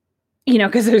 you know,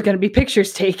 because there's going to be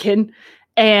pictures taken,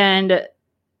 and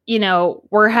you know,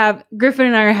 Griffin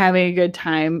and I are having a good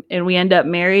time, and we end up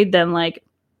married, then like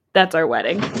that's our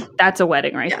wedding. That's a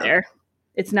wedding right there.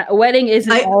 It's not a wedding.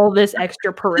 Isn't all this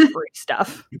extra periphery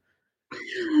stuff.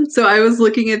 So I was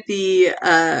looking at the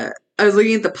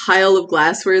pile of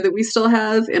glassware that we still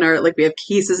have in our, like, we have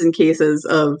cases and cases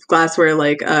of glassware,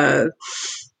 like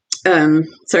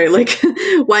like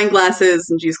wine glasses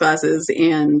and juice glasses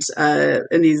and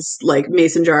these like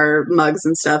mason jar mugs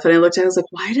and stuff. And I looked at it, I was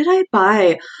like, why did I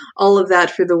buy all of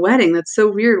that for the wedding? That's so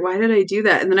weird. Why did I do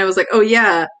that? And then I was like, oh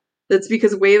yeah, that's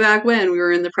because way back when we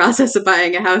were in the process of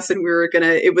buying a house, and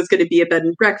it was gonna be a bed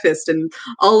and breakfast, and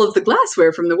all of the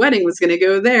glassware from the wedding was gonna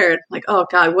go there. And like, oh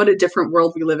God, what a different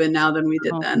world we live in now than we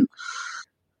did then.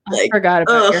 I forgot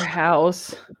about your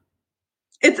house.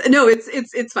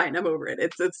 It's fine. I'm over it.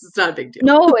 It's not a big deal.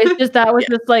 No, it's just that was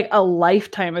just like a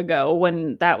lifetime ago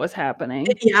when that was happening.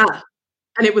 Yeah.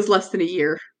 And it was less than a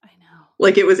year. I know.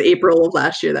 Like, it was April of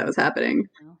last year that was happening.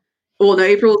 Well, no,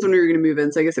 April was when we were going to move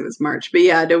in, so I guess it was March. But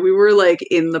yeah, no, we were like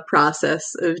in the process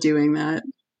of doing that.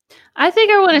 I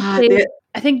think I want to say,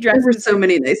 I think dresses. There were so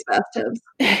many nice bathtubs.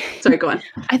 Sorry, go on.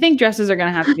 I think dresses are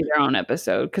going to have to be their own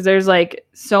episode, because there's like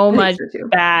so much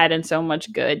bad and so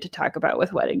much good to talk about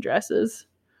with wedding dresses.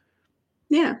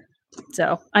 Yeah.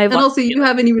 So and also you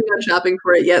haven't even gone shopping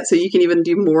for it yet, so you can even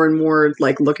do more and more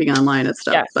like looking online and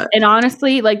stuff. Yeah. And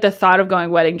honestly, like the thought of going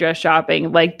wedding dress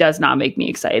shopping like does not make me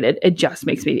excited. It just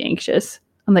makes me anxious.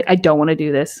 I'm like, I don't want to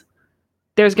do this.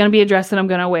 There's going to be a dress that I'm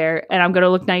going to wear, and I'm going to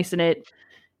look nice in it.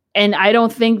 And I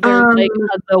don't think there's like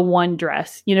the one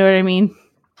dress. You know what I mean?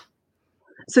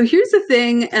 So here's the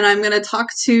thing, and I'm going to talk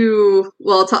to.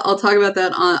 Well, I'll talk about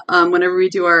that on whenever we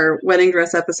do our wedding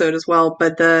dress episode as well.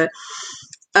 But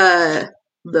I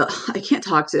can't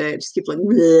talk today. I just keep like,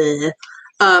 bleh.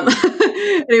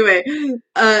 Anyway,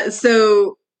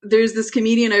 so there's this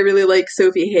comedian I really like,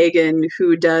 Sophie Hagen,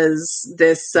 who does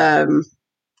this.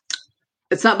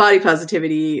 It's not body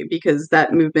positivity, because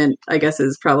that movement, I guess,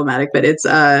 is problematic, but it's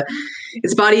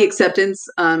body acceptance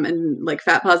and like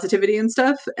fat positivity and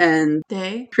stuff. And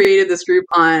they created this group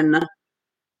on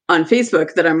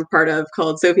Facebook that I'm a part of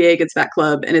called Sophie Hagen's Fat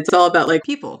Club, and it's all about like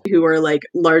people who are like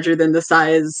larger than the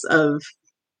size of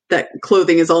that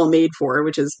clothing is all made for,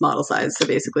 which is model size. So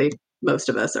basically, most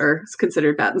of us are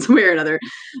considered fat in some way or another.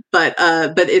 But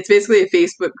it's basically a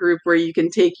Facebook group where you can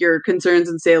take your concerns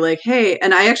and say like, hey,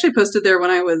 and I actually posted there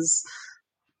when I was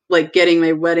like getting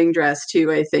my wedding dress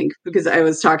too, I think, because I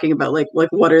was talking about like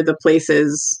what are the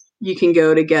places you can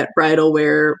go to get bridal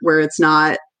wear where it's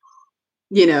not,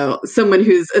 you know, someone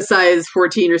who's a size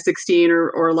 14 or 16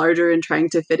 or larger and trying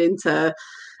to fit into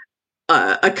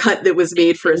a cut that was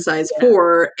made for a size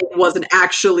 4. It wasn't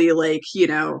actually like, you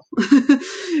know,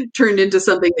 turned into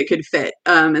something that could fit.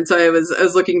 And so I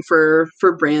was looking for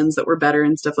brands that were better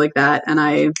and stuff like that. And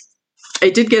I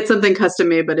did get something custom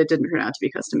made, but it didn't turn out to be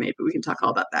custom made, but we can talk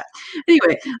all about that.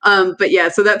 Anyway, but yeah,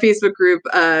 so that Facebook group,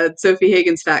 Sophie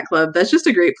Hagen's Fat Club, that's just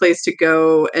a great place to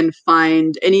go and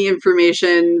find any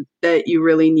information that you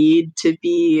really need to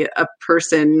be a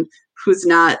person who's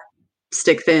not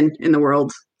stick thin in the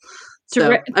world. So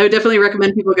I would definitely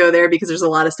recommend people go there, because there's a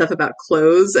lot of stuff about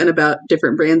clothes and about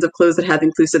different brands of clothes that have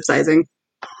inclusive sizing.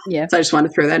 Yeah. So I just wanted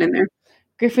to throw that in there.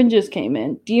 Griffin just came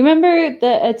in. Do you remember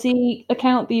the Etsy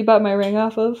account that you bought my ring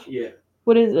off of? Yeah.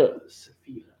 What is it?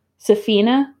 Safina.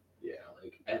 Safina? Yeah,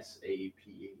 like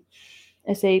S-A-P-H.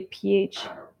 S-A-P-H.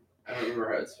 I don't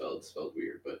remember how it's spelled. It's spelled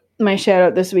weird, but... My shout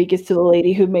out this week is to the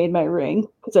lady who made my ring,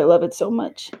 because I love it so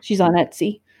much. She's on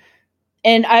Etsy.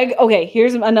 And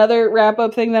here's another wrap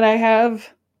up thing that I have.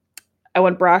 I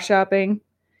went bra shopping,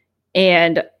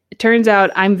 and it turns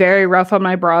out I'm very rough on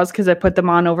my bras because I put them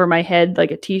on over my head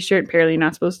like a t-shirt. Apparently, you're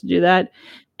not supposed to do that.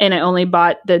 And I only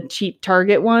bought the cheap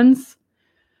Target ones.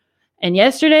 And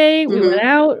yesterday we went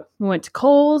out, we went to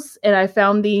Kohl's, and I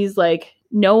found these like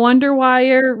no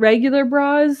underwire regular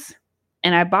bras,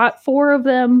 and I bought 4 of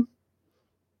them,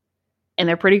 and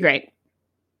they're pretty great.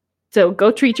 So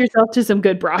go treat yourself to some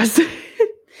good bras.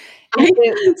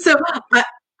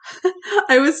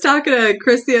 I was talking to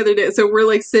Chris the other day. So we're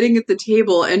like sitting at the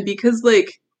table, and because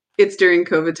like it's during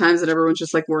COVID times and everyone's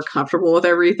just like more comfortable with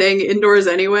everything indoors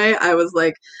anyway, I was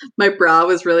like, my bra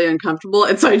was really uncomfortable.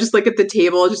 And so I just like at the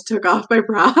table just took off my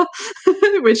bra,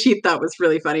 which he thought was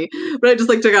really funny. But I just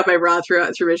like took off my bra, threw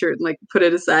my shirt and like put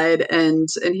it aside. And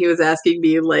he was asking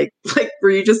me like, were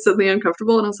you just suddenly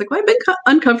uncomfortable? And I was like, well, I've been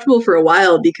uncomfortable for a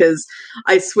while because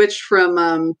I switched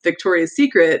from Victoria's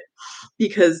Secret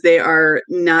because they are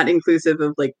not inclusive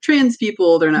of like trans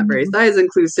people. They're not very size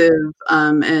inclusive,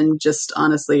 and just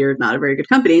honestly are not a very good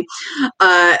company.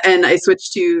 And I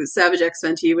switched to Savage X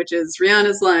Fenty, which is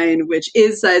Rihanna's line, which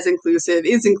is size inclusive,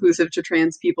 is inclusive to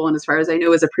trans people, and as far as I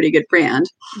know, is a pretty good brand.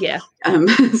 Yeah. But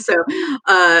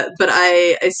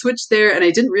I switched there, and I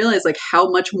didn't realize like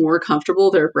how much more comfortable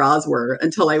their bras were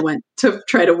until I went to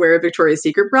try to wear a Victoria's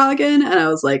Secret bra again, and I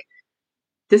was like,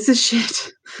 this is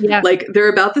shit. Yeah. Like they're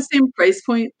about the same price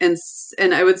point, and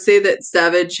I would say that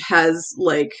Savage has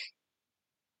like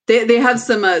they have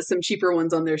some cheaper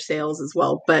ones on their sales as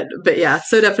well. But yeah,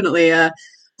 so definitely as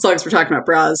long as we're talking about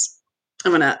bras,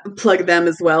 I'm gonna plug them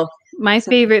as well. My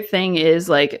favorite thing is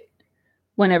like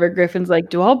whenever Griffin's like,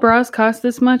 do all bras cost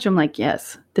this much? I'm like,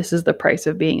 yes, this is the price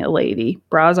of being a lady.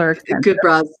 Bras are expensive. Good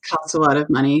bras cost a lot of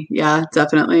money. Yeah,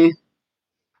 definitely.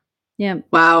 Yeah.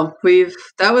 Wow.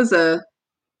 That was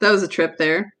a trip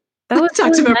there. That was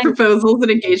talked really about nice. Proposals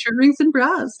and engagement rings and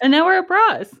bras. And now we're at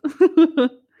bras.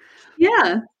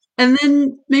 Yeah. And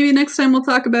then maybe next time we'll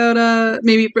talk about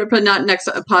but not next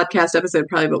podcast episode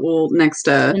probably, but we'll next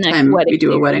time we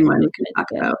do a wedding one, we can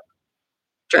talk about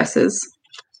dresses.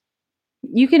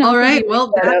 You can. All right.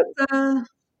 Well, that's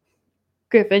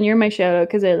Griffin, you're my shout out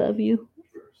because I love you,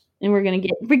 and we're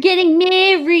getting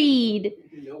married.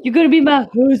 You're gonna be my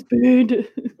husband.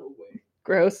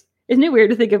 Gross. Isn't it weird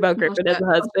to think about Griffin as a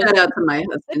husband? Shout out to my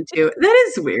husband too. That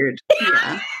is weird.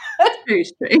 Yeah, that's very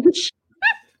strange.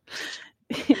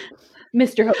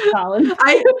 Mr. Hope Collins.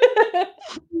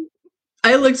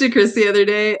 I looked at Chris the other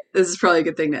day. This is probably a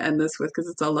good thing to end this with because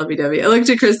it's all lovey-dovey. I looked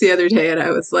at Chris the other day and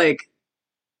I was like,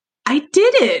 I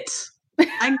did it.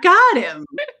 I got him.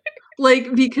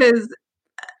 Like, because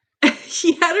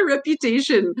he had a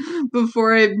reputation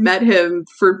before I met him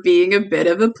for being a bit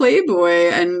of a playboy,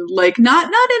 and like not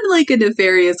in like a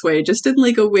nefarious way, just in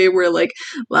like a way where like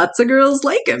lots of girls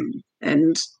like him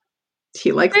and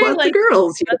he likes lots of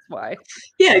girls. That's why.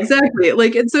 Yeah, exactly.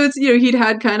 Like, and so it's, he'd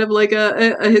had kind of like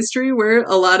a history where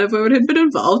a lot of women had been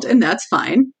involved, and that's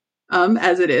fine,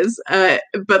 as it is.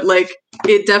 But like,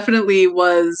 it definitely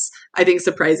was, I think,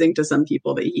 surprising to some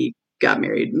people that he got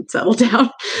married and settled down.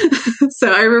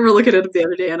 So I remember looking at it the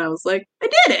other day and I was like, I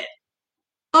did it.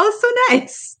 Oh, so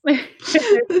nice. I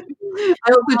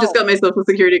also just got my social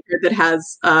security card that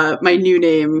has my new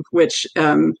name, which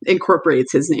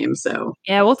incorporates his name. So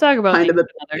yeah, we'll talk about names another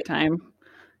time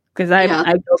because I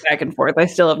go back and forth. I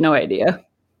still have no idea.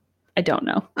 I don't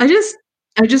know. I just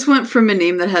went from a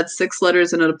name that had 6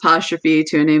 letters and an apostrophe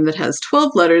to a name that has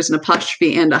 12 letters, an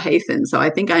apostrophe, and a hyphen. So I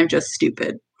think I'm just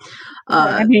stupid.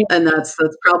 And that's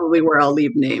probably where I'll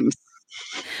leave names.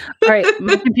 All right,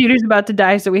 my computer's about to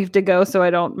die, so we have to go so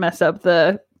I don't mess up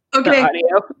the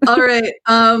audio. All right.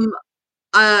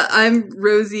 I'm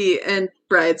Rosy, and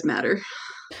brides matter.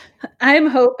 I'm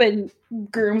Hope, and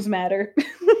grooms matter. Yay!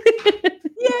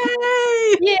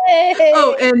 Yay!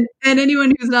 Oh, and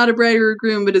anyone who's not a bride or a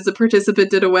groom but is a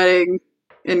participant at a wedding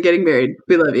and getting married,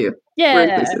 we love you. Yeah.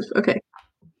 We're inclusive. Okay.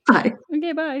 Bye.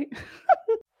 Okay, bye.